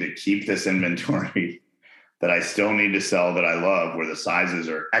going to keep this inventory that I still need to sell that I love, where the sizes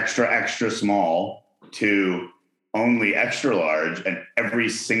are extra, extra small to only extra large, and every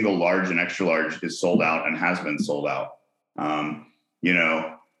single large and extra large is sold out and has been sold out.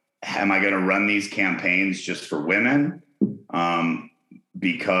 Am I going to run these campaigns just for women?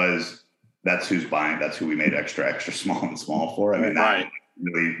 Because that's who's buying. That's who we made extra, extra small and small for. I mean, right.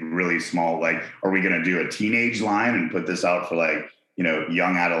 Really, really small. Like, are we going to do a teenage line and put this out for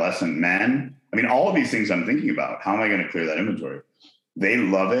young adolescent men? I mean, all of these things I'm thinking about. How am I going to clear that inventory? They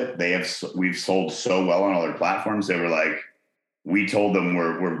love it. We've sold so well on other platforms. They were like, we told them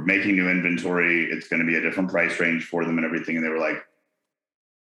we're making new inventory. It's going to be a different price range for them and everything. And they were like,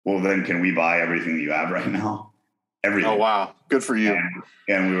 well, then can we buy everything that you have right now? Everything. Oh, wow. Good for you.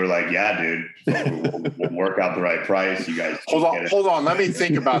 And we were like, yeah, dude, we'll work out the right price. You guys. Hold on. Let me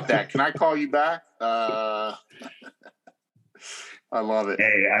think about that. Can I call you back? I love it.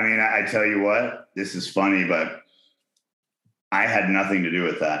 Hey, I mean, I tell you what, this is funny, but I had nothing to do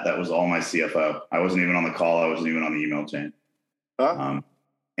with that. That was all my CFO. I wasn't even on the call. I wasn't even on the email chain.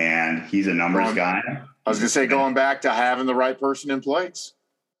 And he's a numbers guy. I was going to say, going back to having the right person in place.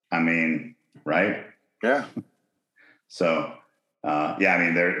 I mean, right? Yeah. So,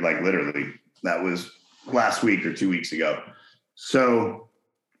 they're like literally, that was last week or 2 weeks ago. So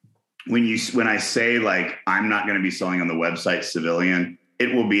when I say like, I'm not going to be selling on the website civilian,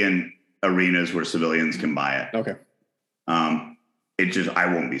 it will be in arenas where civilians can buy it. Okay. I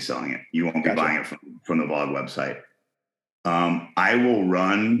won't be selling it. You won't be buying it from the Vogue website. I will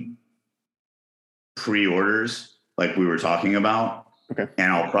run pre-orders like we were talking about. Okay.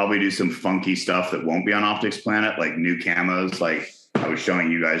 And I'll probably do some funky stuff that won't be on Optics Planet, like new camos. Like I was showing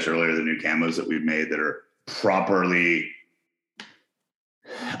you guys earlier, the new camos that we've made that are properly,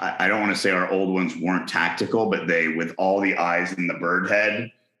 I don't want to say our old ones weren't tactical, but with all the eyes in the bird head,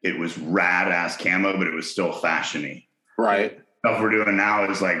 it was rad ass camo, but it was still fashiony. Right. Stuff we're doing now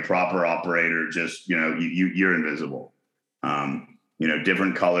is like proper operator, just, you're invisible.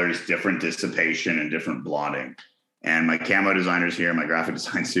 Different colors, different dissipation, and different blotting. And my camo designer's here, my graphic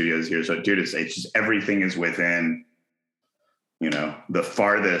design studio is here. So, dude, it's just everything is within, the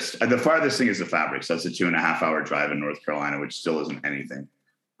farthest thing is the fabrics. That's a 2.5 hour drive in North Carolina, which still isn't anything.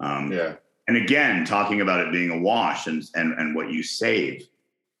 Yeah. And again, talking about it being a wash and what you save,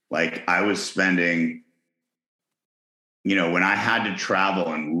 like I was spending, when I had to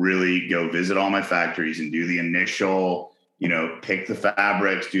travel and really go visit all my factories and do the initial, pick the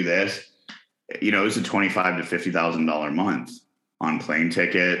fabrics, do this, it was a $25,000 to $50,000 month on plane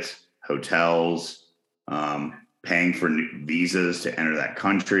tickets, hotels, paying for visas to enter that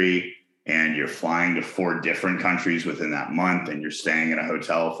country. And you're flying to 4 different countries within that month, and you're staying in a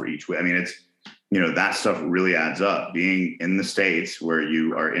hotel for each week. I mean, it's, that stuff really adds up. Being in the States where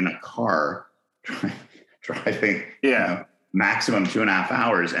you are in a car driving, maximum 2.5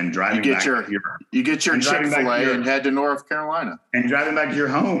 hours and driving you get your Chick-fil-A and head to North Carolina and driving back to your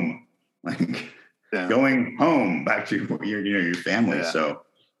home. Like going home back to your family. Yeah. So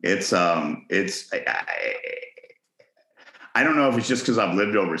it's I don't know if it's just because I've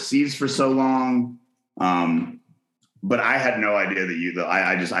lived overseas for so long, but I had no idea that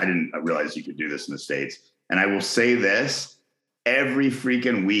I didn't realize you could do this in the States. And I will say this, every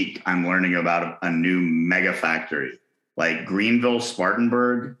freaking week I'm learning about a new mega factory like Greenville,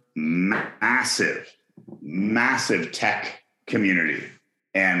 Spartanburg, massive tech community.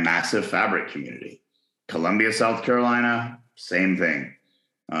 And massive fabric community. Columbia, South Carolina, same thing.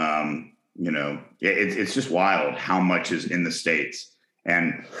 It's just wild how much is in the States.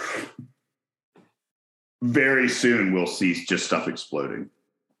 And very soon we'll see just stuff exploding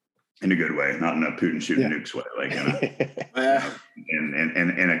in a good way, not in a Putin shooting nukes way, like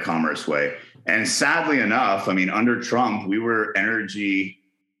in a commerce way. And sadly enough, I mean, under Trump, we were energy,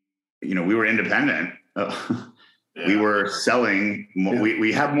 we were independent. We were selling.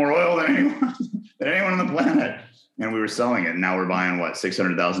 We have more oil than anyone on the planet, and we were selling it. And now we're buying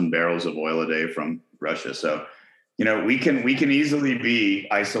 600,000 barrels of oil a day from Russia. So, we can easily be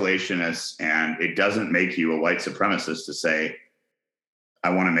isolationists, and it doesn't make you a white supremacist to say, "I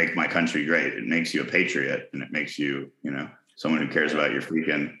want to make my country great." It makes you a patriot, and it makes you, someone who cares about your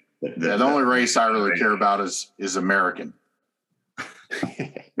freaking The only race I really care about is American.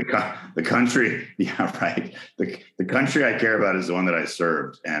 The country, yeah, right. The country I care about is the one that I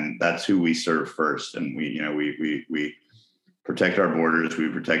served, and that's who we serve first. And we protect our borders, we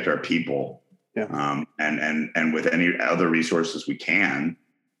protect our people, and with any other resources we can,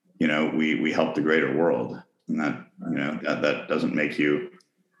 we help the greater world. And that doesn't make you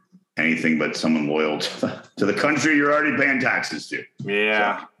anything but someone loyal to the country you're already paying taxes to.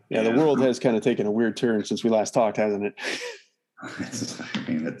 Yeah. So, yeah, the world has kind of taken a weird turn since we last talked, hasn't it? It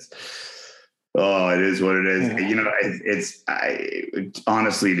is what it is. I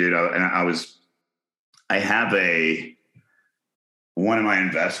honestly, dude, I have one of my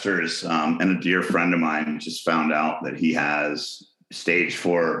investors and a dear friend of mine just found out that he has stage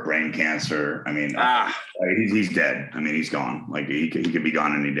 4 brain cancer. I mean, he's dead. I mean, he's gone. Like he could be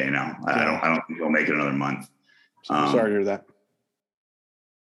gone any day now. Yeah. I don't think he'll make it another month. Sorry to hear that.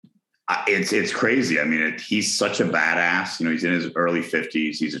 It's crazy. I mean, he's such a badass. He's in his early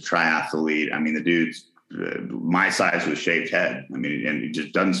 50s. He's a triathlete. I mean, the dude's my size with shaved head. I mean, and he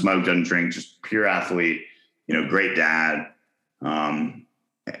just doesn't smoke, doesn't drink, just pure athlete. Great dad, and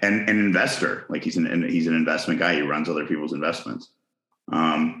an investor. Like he's an investment guy. He runs other people's investments.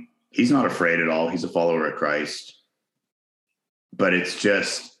 He's not afraid at all. He's a follower of Christ. But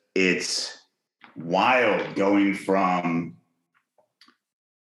it's wild going from,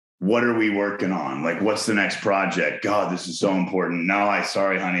 what are we working on? Like, what's the next project? God, this is so important. No,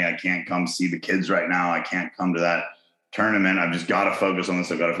 sorry, honey, I can't come see the kids right now. I can't come to that tournament. I've just got to focus on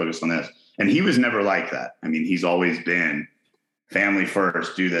this. I've got to focus on this. And he was never like that. I mean, he's always been family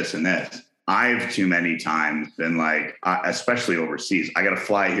first, do this and this. I've too many times been like, especially overseas, I got to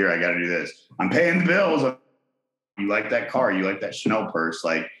fly here. I got to do this. I'm paying the bills. You like that car? You like that Chanel purse?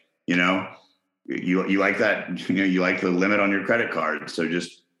 Like, you like that, you like the limit on your credit card. So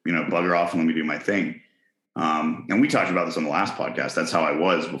just, bugger off and let me do my thing. And we talked about this on the last podcast. That's how I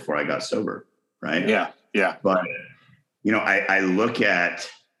was before I got sober. Right. Yeah. Yeah. But, I look at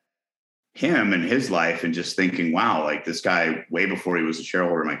him and his life and just thinking, wow, like this guy, way before he was a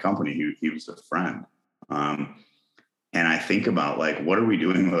shareholder in my company, he was a friend. And I think about, like, what are we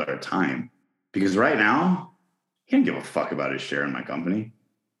doing with our time? Because right now he didn't give a fuck about his share in my company.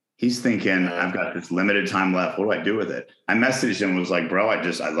 He's thinking, I've got this limited time left. What do I do with it? I messaged him and was like, bro, I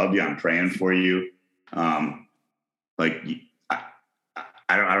love you. I'm praying for you. Like, I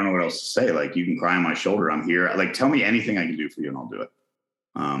don't know what else to say. Like, you can cry on my shoulder. I'm here. Like, tell me anything I can do for you and I'll do it.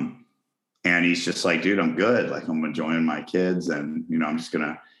 And he's just like, dude, I'm good. Like, I'm enjoying my kids and, I'm just going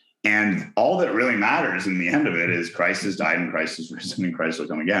to, and all that really matters in the end of it is Christ has died and Christ is risen and Christ will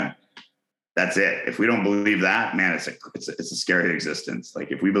come again. That's it. If we don't believe that, man, it's a scary existence.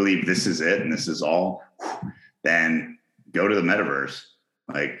 Like, if we believe this is it and this is all, then go to the metaverse.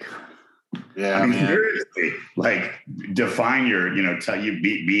 Like, yeah, I mean, seriously, like, define your,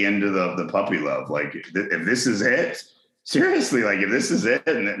 be into the puppy love. Like, if this is it, seriously, like, if this is it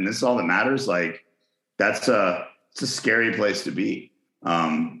and this is all that matters, like, it's a scary place to be.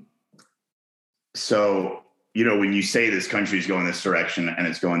 So, when you say this country is going this direction and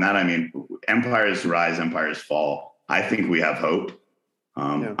it's going that, I mean, empires rise, empires fall. I think we have hope.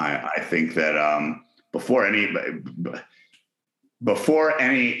 I think that before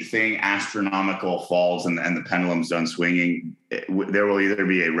anything astronomical falls and the pendulum's done swinging, there will either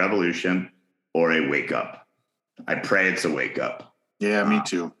be a revolution or a wake up. I pray it's a wake up. Yeah, me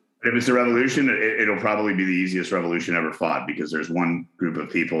too. If it's a revolution, it'll probably be the easiest revolution ever fought because there's one group of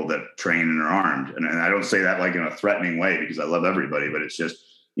people that train and are armed. And I don't say that like in a threatening way because I love everybody, but it's just,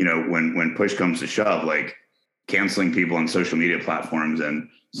 when push comes to shove, like canceling people on social media platforms and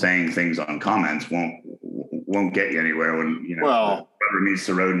saying things on comments won't get you anywhere when, the rubber meets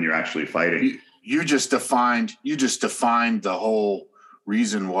the road and you're actually fighting. You just defined the whole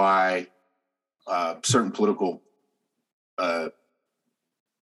reason why certain political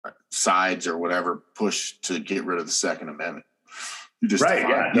sides or whatever push to get rid of the Second Amendment. You just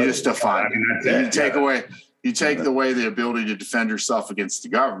define. I mean, you take away the ability to defend yourself against the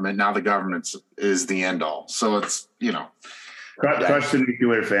government. Now the government is the end all. So it's crush the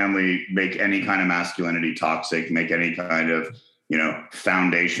nuclear family, make any kind of masculinity toxic, make any kind of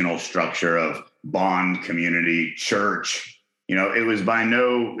foundational structure of bond, community, church. It was by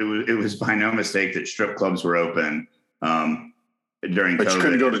no mistake that strip clubs were open. During but COVID, you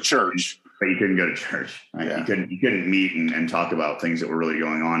couldn't go to church. But you couldn't go to church. Right? Yeah. You couldn't meet and talk about things that were really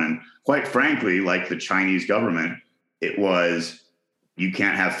going on. And quite frankly, like the Chinese government, it was, you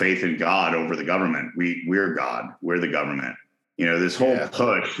can't have faith in God over the government. We're God. We're the government. This whole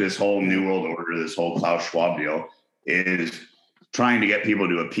push, this whole New World Order, this whole Klaus Schwab deal is trying to get people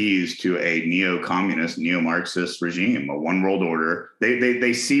to appease to a neo-communist, neo-Marxist regime, a one world order.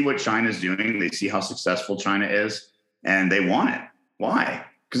 They see what China's doing. They see how successful China is, and they want it. Why?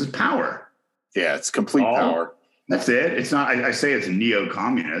 Because it's power. Yeah, it's complete power. That's it. It's not. I say it's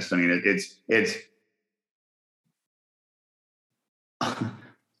neo-communist. I mean, it's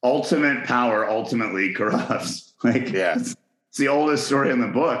ultimate power ultimately corrupts. It's the oldest story in the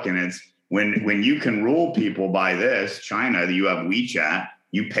book, and it's when you can rule people by this. China, you have WeChat.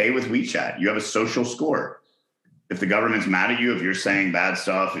 You pay with WeChat. You have a social score. If the government's mad at you, if you're saying bad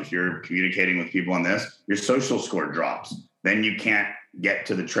stuff, if you're communicating with people on this, your social score drops. Then you can't get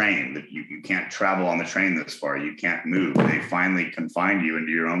to the train. You can't travel on the train this far. You can't move. They finally confine you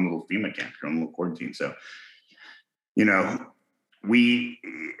into your own little FEMA camp, your own little quarantine. So,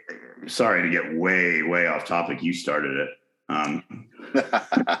 sorry to get way, way off topic. You started it.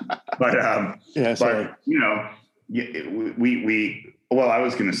 But I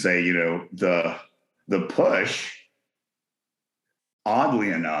was going to say, the push, oddly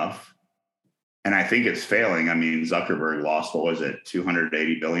enough, and I think it's failing. I mean, Zuckerberg lost, what was it,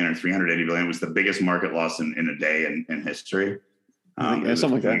 280 billion or 380 billion? It was the biggest market loss in a day in history.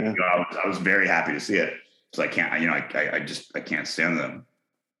 Something like that. Yeah. I was very happy to see it. So I can't stand them.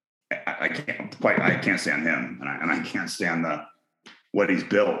 I can't stand him, and I can't stand what he's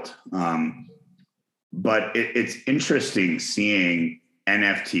built. But it's interesting seeing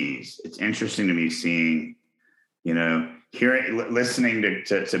NFTs. It's interesting to me seeing, listening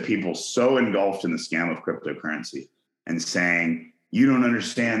to people so engulfed in the scam of cryptocurrency and saying, you don't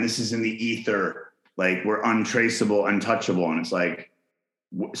understand, this is in the ether, like we're untraceable, untouchable. And it's like,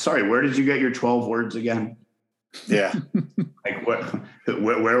 sorry, where did you get your 12 words again? Yeah. Like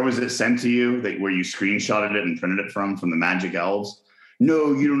where was it sent to you, where you screenshotted it and printed it from the Magic Elves?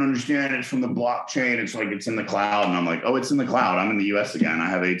 No, you don't understand. It's from the blockchain. It's like, it's in the cloud. And I'm like, oh, it's in the cloud. I'm in the US again. I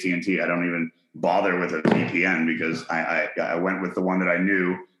have AT&T. I don't even bother with a VPN because I went with the one that I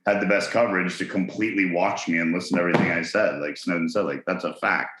knew had the best coverage to completely watch me and listen to everything I said. Like Snowden said, like, that's a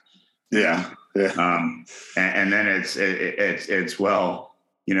fact. Yeah. And then it's well,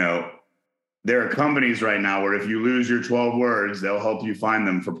 there are companies right now where if you lose your 12 words, they'll help you find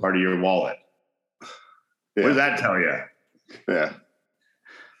them for part of your wallet. Yeah. What does that tell you? Yeah.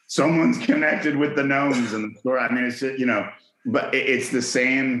 Someone's connected with the gnomes in the store. I mean, it's, but it's the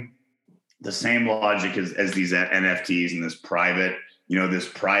same logic as these NFTs and this private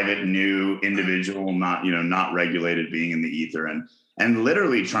new individual, not regulated being in the ether and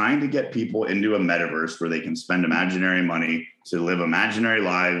literally trying to get people into a metaverse where they can spend imaginary money to live imaginary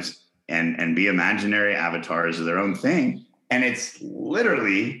lives and be imaginary avatars of their own thing. And it's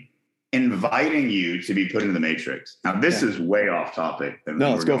literally inviting you to be put into the matrix. Now, this is way off topic.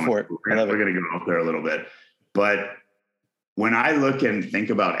 No, let's go for it. We're going to go up there a little bit. But when I look and think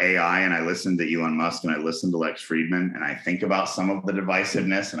about AI and I listen to Elon Musk and I listen to Lex Friedman and I think about some of the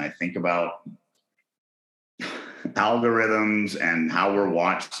divisiveness and I think about algorithms and how we're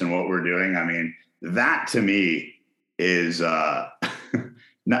watched and what we're doing, I mean, that to me is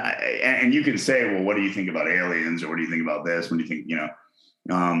and you can say, well, what do you think about aliens, or what do you think about this? What do you think,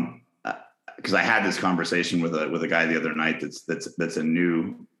 because I had this conversation with a guy the other night that's a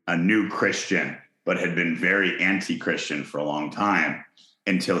new Christian, but had been very anti-Christian for a long time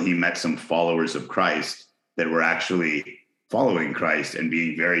until he met some followers of Christ that were actually following Christ and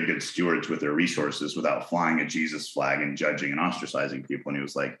being very good stewards with their resources without flying a Jesus flag and judging and ostracizing people. And he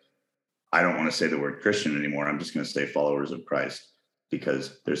was like, I don't want to say the word Christian anymore. I'm just going to say followers of Christ,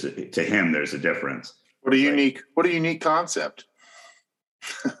 because to him, there's a difference. What a unique concept.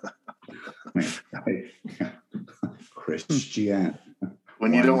 Christian.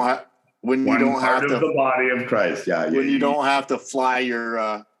 When you don't have the body of Christ. You don't have to fly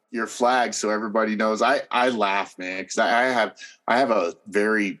your flag so everybody knows. I laugh, man, because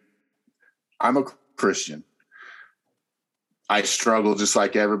I'm a Christian. I struggle just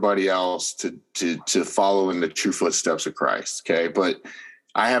like everybody else to follow in the true footsteps of Christ. Okay. But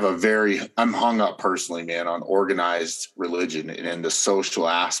I'm hung up personally, man, on organized religion and the social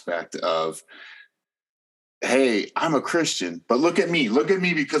aspect of, hey, I'm a Christian, but look at me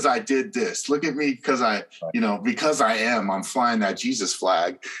because I did this. Look at me because I'm flying that Jesus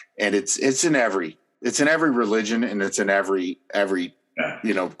flag. And it's in every religion, and it's in every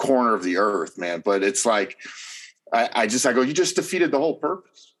corner of the earth, man. But it's like, I go, you just defeated the whole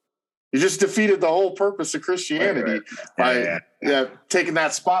purpose. You just defeated the whole purpose of Christianity by taking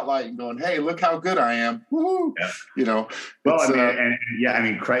that spotlight and going, hey, look how good I am. Woo-hoo. Yeah. Well,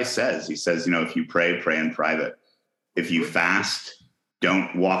 Christ says, if you pray in private. If you fast,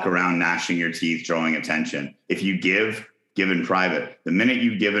 don't walk around gnashing your teeth, drawing attention. If you give, give in private. The minute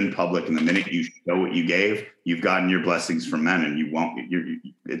you give in public and the minute you show what you gave, you've gotten your blessings from men, and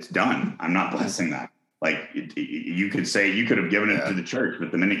it's done. I'm not blessing that. Like you could say you could have given it to the church,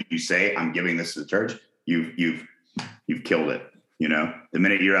 but the minute you say I'm giving this to the church, you've killed it. You know, the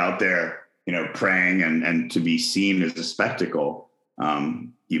minute you're out there, you know, praying and to be seen as a spectacle,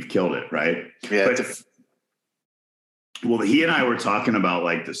 you've killed it, right? Yeah. Well, he and I were talking about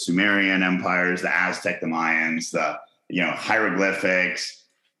like the Sumerian empires, the Aztec, the Mayans, the hieroglyphics,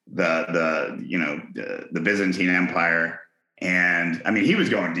 the Byzantine Empire. And I mean, he was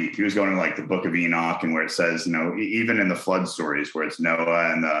going deep. He was going to like the Book of Enoch, and where it says, you know, even in the flood stories where it's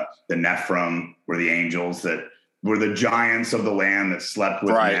Noah and the Nephilim were the angels that were the giants of the land that slept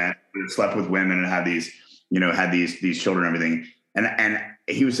with men, slept with women, and had these children and everything. And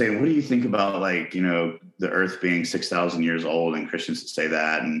he was saying, what do you think about like, you know, the earth being 6,000 years old, and Christians that say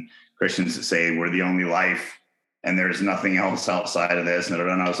that, and Christians that say we're the only life and there's nothing else outside of this. And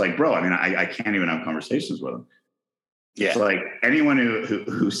I was like, bro, I mean, I can't even have conversations with them. Yeah. It's like anyone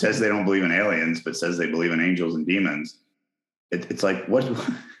who says they don't believe in aliens, but says they believe in angels and demons. It's like,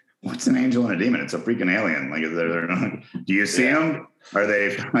 what's an angel and a demon? It's a freaking alien. Like, they're not, do you see them? Are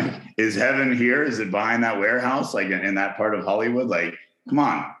they like, is heaven here? Is it behind that warehouse? Like in that part of Hollywood? Like, come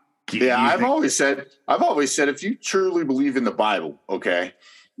on. I've always said, if you truly believe in the Bible, okay,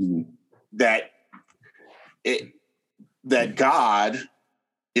 that God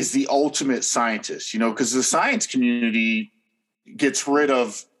is the ultimate scientist, you know, because the science community gets rid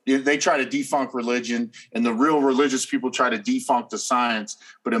of, they try to defunct religion, and the real religious people try to defunct the science.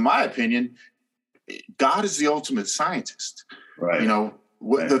 But in my opinion, God is the ultimate scientist. Right. You know,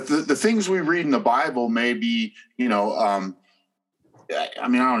 the things we read in the Bible may be, you know, I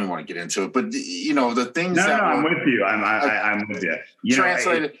mean, I don't even want to get into it, but you know, the things I'm with you. I'm with you. You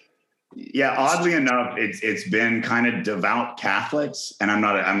translated. Yeah, oddly enough, it's been kind of devout Catholics, and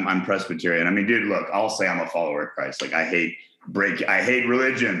I'm Presbyterian. I mean, dude, look, I'll say I'm a follower of Christ. Like I hate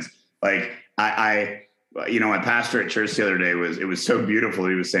religions. Like I my pastor at church the other day it was so beautiful.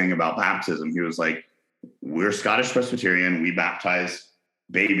 He was saying about baptism. He was like, we're Scottish Presbyterian. We baptize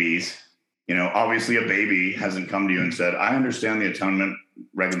babies. You know, obviously a baby hasn't come to you and said, I understand the atonement,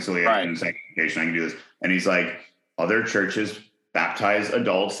 reconciliation, and sanctification. I can do this. And he's like, other churches baptize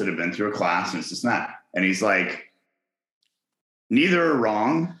adults that have been through a class, and it's just that. And he's like, neither are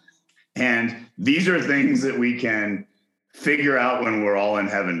wrong. And these are things that we can figure out when we're all in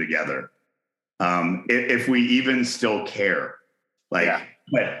heaven together. If we even still care.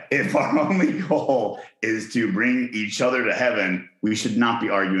 But if our only goal is to bring each other to heaven, we should not be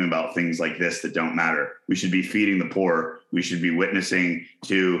arguing about things like this that don't matter. We should be feeding the poor. We should be witnessing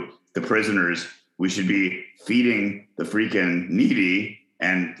to the prisoners. We should be feeding the freaking needy.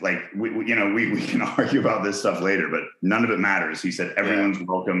 And like, we can argue about this stuff later, but none of it matters. He said, everyone's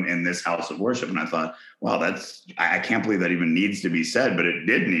welcome in this house of worship. And I thought, wow, I can't believe that even needs to be said, but it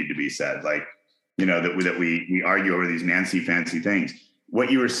did need to be said. Like, you know, that we argue over these fancy things.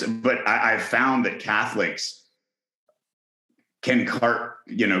 But I've found that Catholics can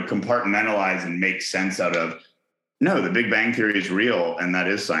compartmentalize and make sense out of, no, the Big Bang Theory is real, and that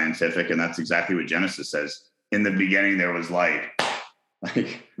is scientific, and that's exactly what Genesis says. In the beginning, there was light.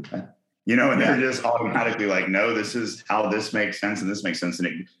 Like, you know, and they're just automatically like, no, this is how this makes sense, and this makes sense. And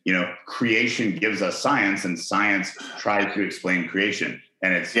it, you know, creation gives us science, and science tries to explain creation,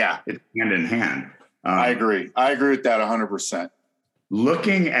 and it's hand in hand. I agree with that 100%.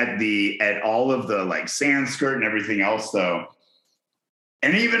 Looking at all of the like Sanskrit and everything else, though,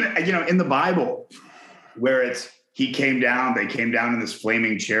 and even, you know, in the Bible, where it's they came down in this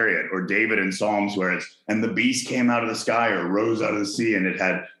flaming chariot, or David in Psalms where it's, and the beast came out of the sky or rose out of the sea,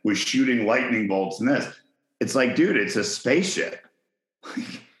 and was shooting lightning bolts and this. It's like, dude, it's a spaceship.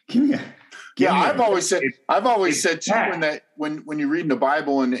 I've always said too, when you read in the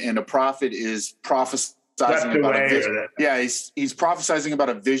Bible and a prophet is prophesying about a vision. He's prophesying about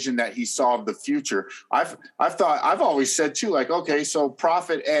a vision that he saw of the future. I've always said too, like, okay, so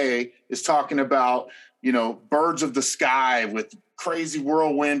prophet A is talking about, you know, birds of the sky with crazy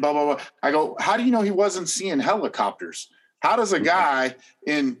whirlwind, blah, blah, blah. I go, how do you know he wasn't seeing helicopters? How does a guy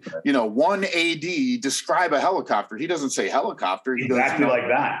in, 1 AD describe a helicopter? He doesn't say helicopter. He exactly goes, like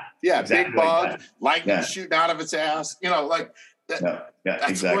that. Yeah, exactly, big bug, like lightning shooting out of its ass. You know, like that,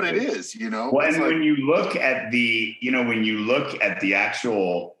 that's exactly what it is, you know? Well, and when you look at the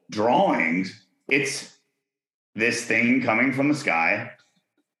actual drawings, it's this thing coming from the sky,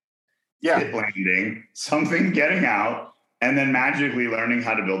 it landing, something getting out, and then magically learning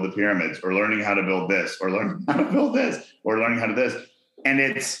how to build the pyramids, or learning how to build this, or learning how to build this, or learning how to this. And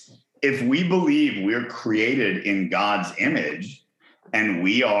if we believe we're created in God's image and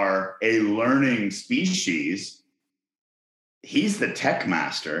we are a learning species, he's the tech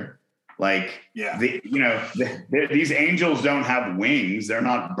master. Like, these angels don't have wings. They're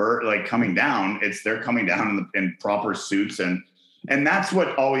not coming down. They're coming down in proper suits. And that's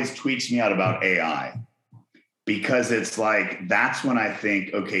what always tweaks me out about AI, because it's like, that's when I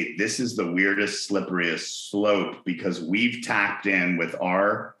think, okay, this is the weirdest, slipperiest slope, because we've tapped in with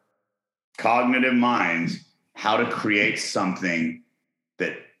our cognitive minds how to create something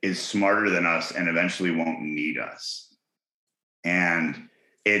that is smarter than us and eventually won't need us. And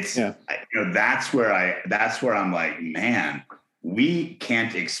it's, that's where I'm like, man, we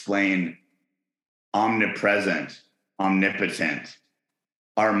can't explain omnipresent, omnipotent.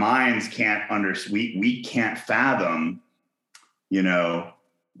 Our minds can't we can't fathom,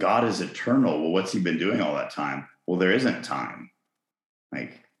 God is eternal. Well, what's he been doing all that time? Well, there isn't time.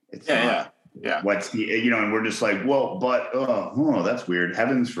 Like, it's what's he, and we're just like, well, but, that's weird.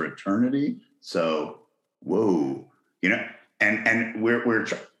 Heaven's for eternity. So, whoa, and we're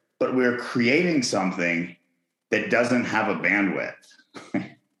creating something that doesn't have a bandwidth.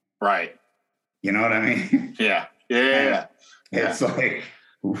 Right. You know what I mean? Yeah. It's like,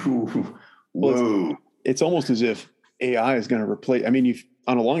 whoa. Well, it's almost as if AI is going to replace,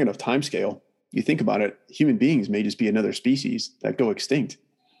 on a long enough time scale, you think about it, human beings may just be another species that go extinct,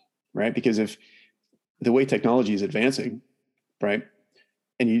 right? Because if the way technology is advancing, right?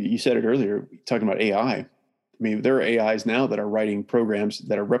 And you said it earlier, talking about AI. There are AIs now that are writing programs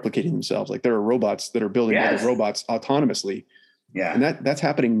that are replicating themselves. Like, there are robots that are building other robots autonomously. Yeah. And that's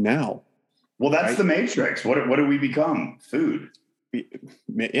happening now. Well, that's right? The Matrix. What do we become? Food.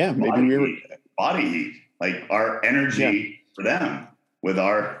 Yeah. Maybe body heat, like our energy for them with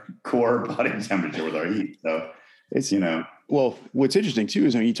our core body temperature, with our heat. So it's, well, what's interesting too,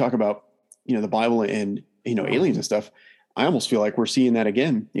 is when you talk about, the Bible and, aliens and stuff, I almost feel like we're seeing that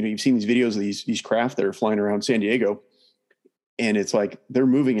again. You've seen these videos of these craft that are flying around San Diego, and it's like they're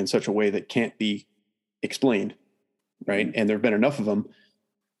moving in such a way that can't be explained, right? And there've been enough of them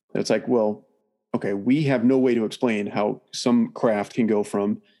that it's like, well, okay, we have no way to explain how some craft can go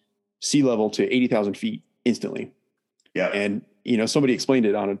from sea level to 80,000 feet instantly. Yeah. And, somebody explained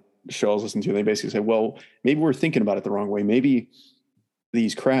it on a show I was listening to, and they basically said, well, maybe we're thinking about it the wrong way. Maybe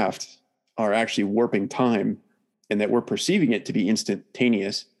these craft are actually warping time, and that we're perceiving it to be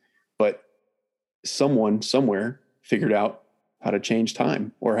instantaneous, but someone somewhere figured out how to change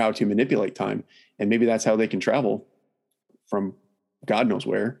time or how to manipulate time. And maybe that's how they can travel from God knows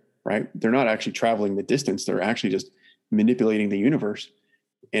where, right? They're not actually traveling the distance. They're actually just manipulating the universe.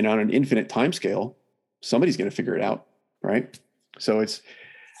 And on an infinite time scale, somebody's going to figure it out, right? So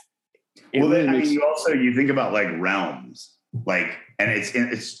you think about like realms, like, and it's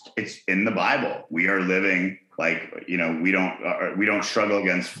in the Bible. We are living like, we don't struggle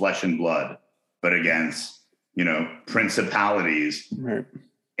against flesh and blood, but against, principalities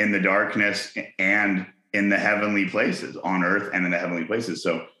in the darkness and in the heavenly places, on earth and in the heavenly places.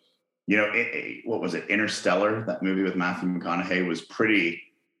 So, what was it? Interstellar, that movie with Matthew McConaughey, was pretty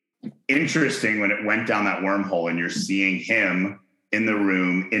interesting when it went down that wormhole and you're seeing him in the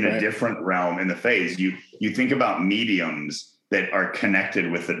room in a different realm in the phase. You think about mediums that are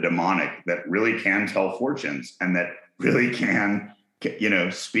connected with the demonic, that really can tell fortunes and that really can,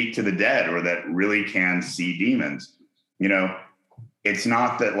 speak to the dead, or that really can see demons. It's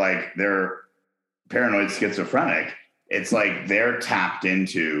not that like they're paranoid schizophrenic. It's like they're tapped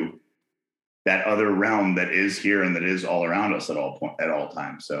into that other realm that is here and that is all around us at all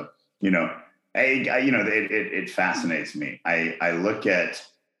times. So, it fascinates me. I look at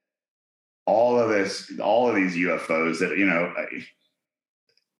all of these UFOs that,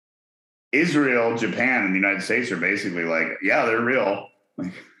 Israel, Japan, and the United States are basically like, yeah, they're real.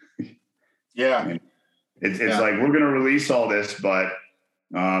 Yeah. It's like, we're going to release all this, but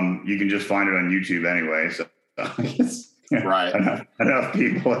you can just find it on YouTube anyway. So right. Enough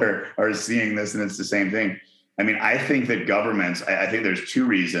people are seeing this, and it's the same thing. I think that governments, I think there's two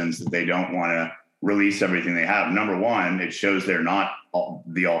reasons that they don't want to release everything they have. Number one, it shows they're not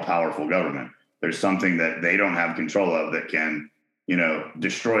the all-powerful government. There's something that they don't have control of that can,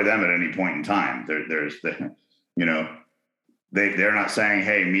 destroy them at any point in time. They're not saying,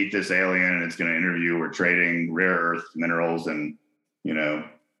 hey, meet this alien and it's going to interview. We're trading rare earth minerals and,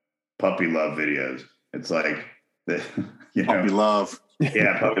 puppy love videos. It's like, puppy love.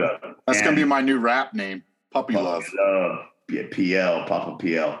 Yeah, puppy love. That's going to be my new rap name, Puppy Love. Yeah, PL, Papa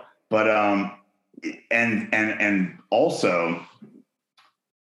PL. But and also,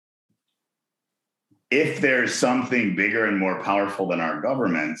 if there's something bigger and more powerful than our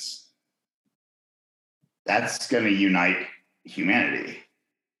governments, that's going to unite humanity.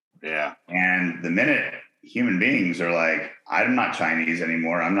 Yeah. And the minute human beings are like, I'm not Chinese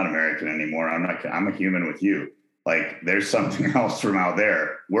anymore, I'm not American anymore, I'm a human with you. Like, there's something else from out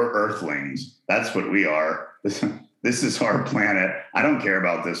there. We're earthlings. That's what we are. This is our planet. I don't care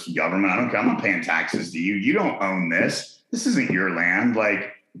about this government. I'm not paying taxes to you. You don't own this. This isn't your land.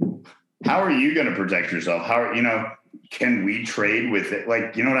 Like, how are you going to protect yourself? Can we trade with it?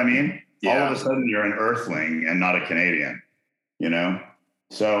 Like, you know what I mean? Yeah. All of a sudden you're an earthling and not a Canadian,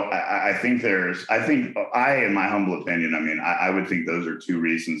 So I think in my humble opinion, I would think those are two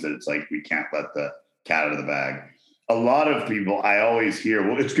reasons that it's like, we can't let the cat out of the bag. A lot of people, I always hear,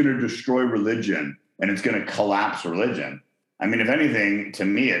 well, it's going to destroy religion and it's going to collapse religion. I mean, if anything, to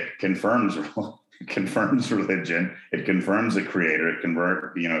me, it confirms religion. It confirms the creator. It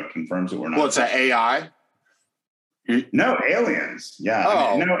confirms that we're not. Well, it's an AI. No, aliens. Yeah.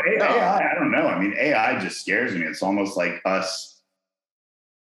 Oh, no, AI. I don't know. I mean, AI just scares me. It's almost like us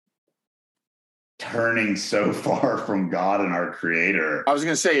turning so far from God and our creator. I was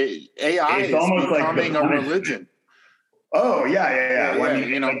going to say AI is becoming a religion. Oh, yeah. Well,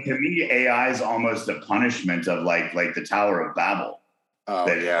 to me, AI is almost a punishment of like the Tower of Babel.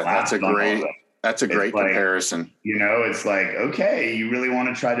 Oh, yeah. That's a great comparison. It's like, okay, you really want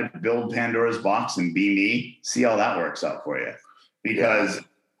to try to build Pandora's box and be me? See how that works out for you. Because,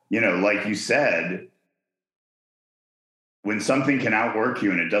 like you said, when something can outwork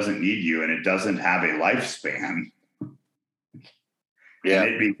you and it doesn't need you and it doesn't have a lifespan, and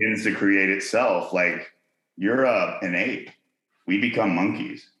it begins to create itself, like, you're an ape. We become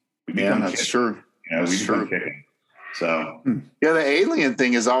monkeys. That's true. Become chicken. So the alien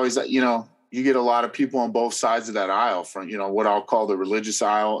thing is always, you get a lot of people on both sides of that aisle, from what I'll call the religious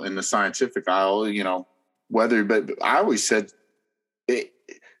aisle and the scientific aisle. But I always said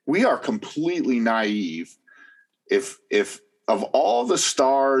we are completely naive if of all the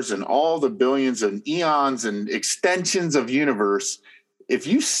stars and all the billions and eons and extensions of universe, if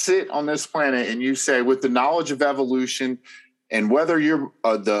you sit on this planet and you say, with the knowledge of evolution, and whether you're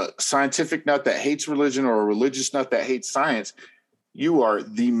the scientific nut that hates religion or a religious nut that hates science, you are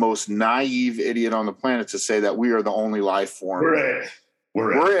the most naive idiot on the planet to say that we are the only life form.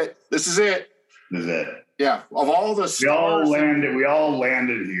 We're it. This is it. Yeah. Of all the stars, we all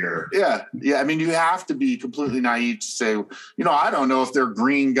landed here. Yeah. I mean, you have to be completely naive to say, I don't know if they're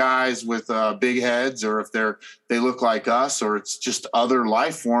green guys with big heads, or if they look like us, or it's just other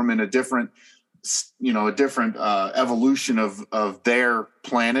life form in a different evolution of their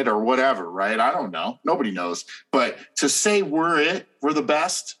planet or whatever. Right. I don't know. Nobody knows. But to say we're the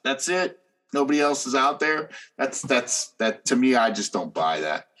best, that's it. Nobody else is out there. That to me, I just don't buy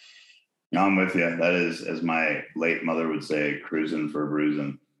that. No, I'm with you. That is, as my late mother would say, cruising for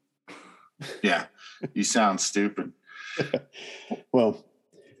bruising. Yeah, you sound stupid. Well,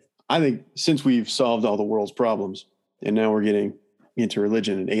 I think since we've solved all the world's problems and now we're getting into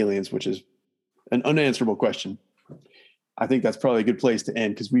religion and aliens, which is an unanswerable question, I think that's probably a good place to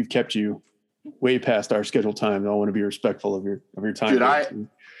end, because we've kept you way past our scheduled time. And I want to be respectful of your time. Dude,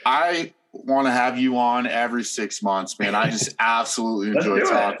 I want to have you on every 6 months, man. I just absolutely enjoy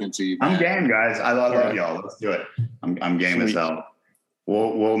talking to you, man. I'm game, guys. I love y'all. Let's do it. I'm game as hell.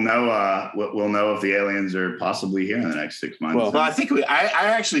 We'll know if the aliens are possibly here in the next 6 months. Well, I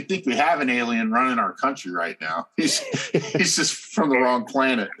actually think we have an alien running our country right now. He's just from the wrong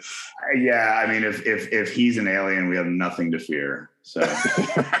planet. Yeah, I mean, if he's an alien, we have nothing to fear. So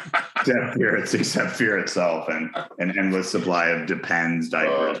except fear itself, and an endless supply of Depends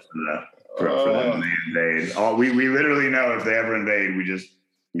diapers for them to invade. We literally know if they ever invade, we just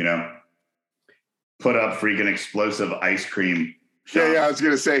put up freaking explosive ice cream. Yeah, I was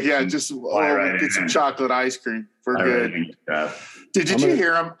gonna say, just get some chocolate ice cream for good. Did you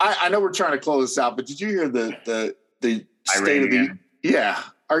hear him? I know we're trying to close this out, but did you hear the state of the? Yeah,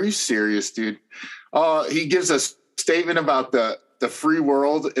 are you serious, dude? He gives a statement about the free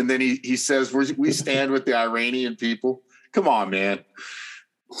world, and then he says we stand with the Iranian people. Come on, man.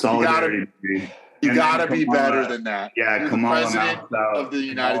 Solidarity. You gotta be better than that. Yeah, You're come the on, president of the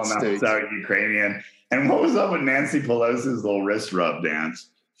United States. Ukrainian. And what was up with Nancy Pelosi's little wrist rub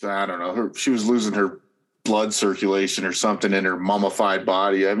dance? I don't know. She was losing her blood circulation or something in her mummified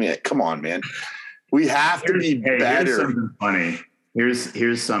body. I mean, come on, man. We have to be better. Here's something funny.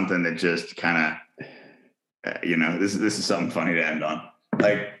 Here's something that just kind of, this is something funny to end on.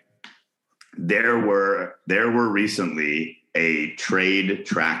 Like, there were recently a trade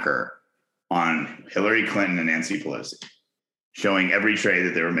tracker on Hillary Clinton and Nancy Pelosi, showing every trade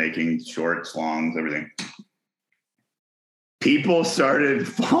that they were making, shorts, longs, everything. people started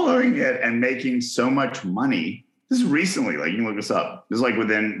following it and making so much money. This is recently, like you can look this up. This is like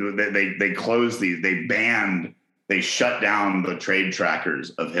within, they closed these, they shut down the trade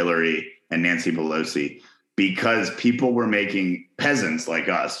trackers of Hillary and Nancy Pelosi because people were making, peasants like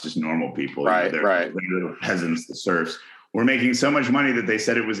us, just normal people, right, right, regular peasants, the serfs, were making so much money that they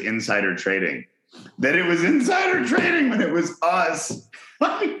said it was insider trading. That it was insider trading when it was us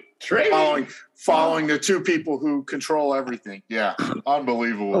trading. Following the two people who control everything. Yeah,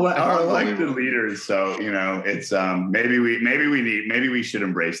 unbelievable. Our elected leaders. So it's maybe we should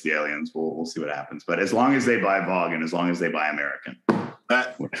embrace the aliens. We'll see what happens. But as long as they buy Vogue and as long as they buy American,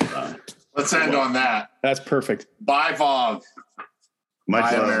 let's end on that. That's perfect. Buy Vogue.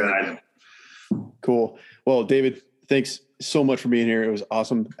 Much love, guys. Cool. Well, David, thanks so much for being here. It was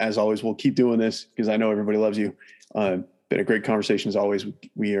awesome as always. We'll keep doing this because I know everybody loves you. Been a great conversation as always.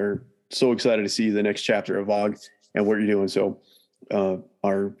 We are so excited to see the next chapter of Vogue and what you're doing. So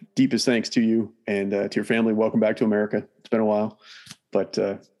our deepest thanks to you and to your family. Welcome back to America. It's been a while, but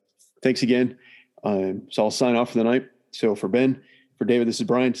thanks again. So I'll sign off for the night. So for Ben, for David, this is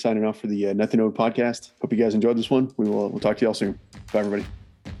Brian signing off for the Nothing Owed podcast. Hope you guys enjoyed this one. We'll talk to y'all soon. Bye, everybody.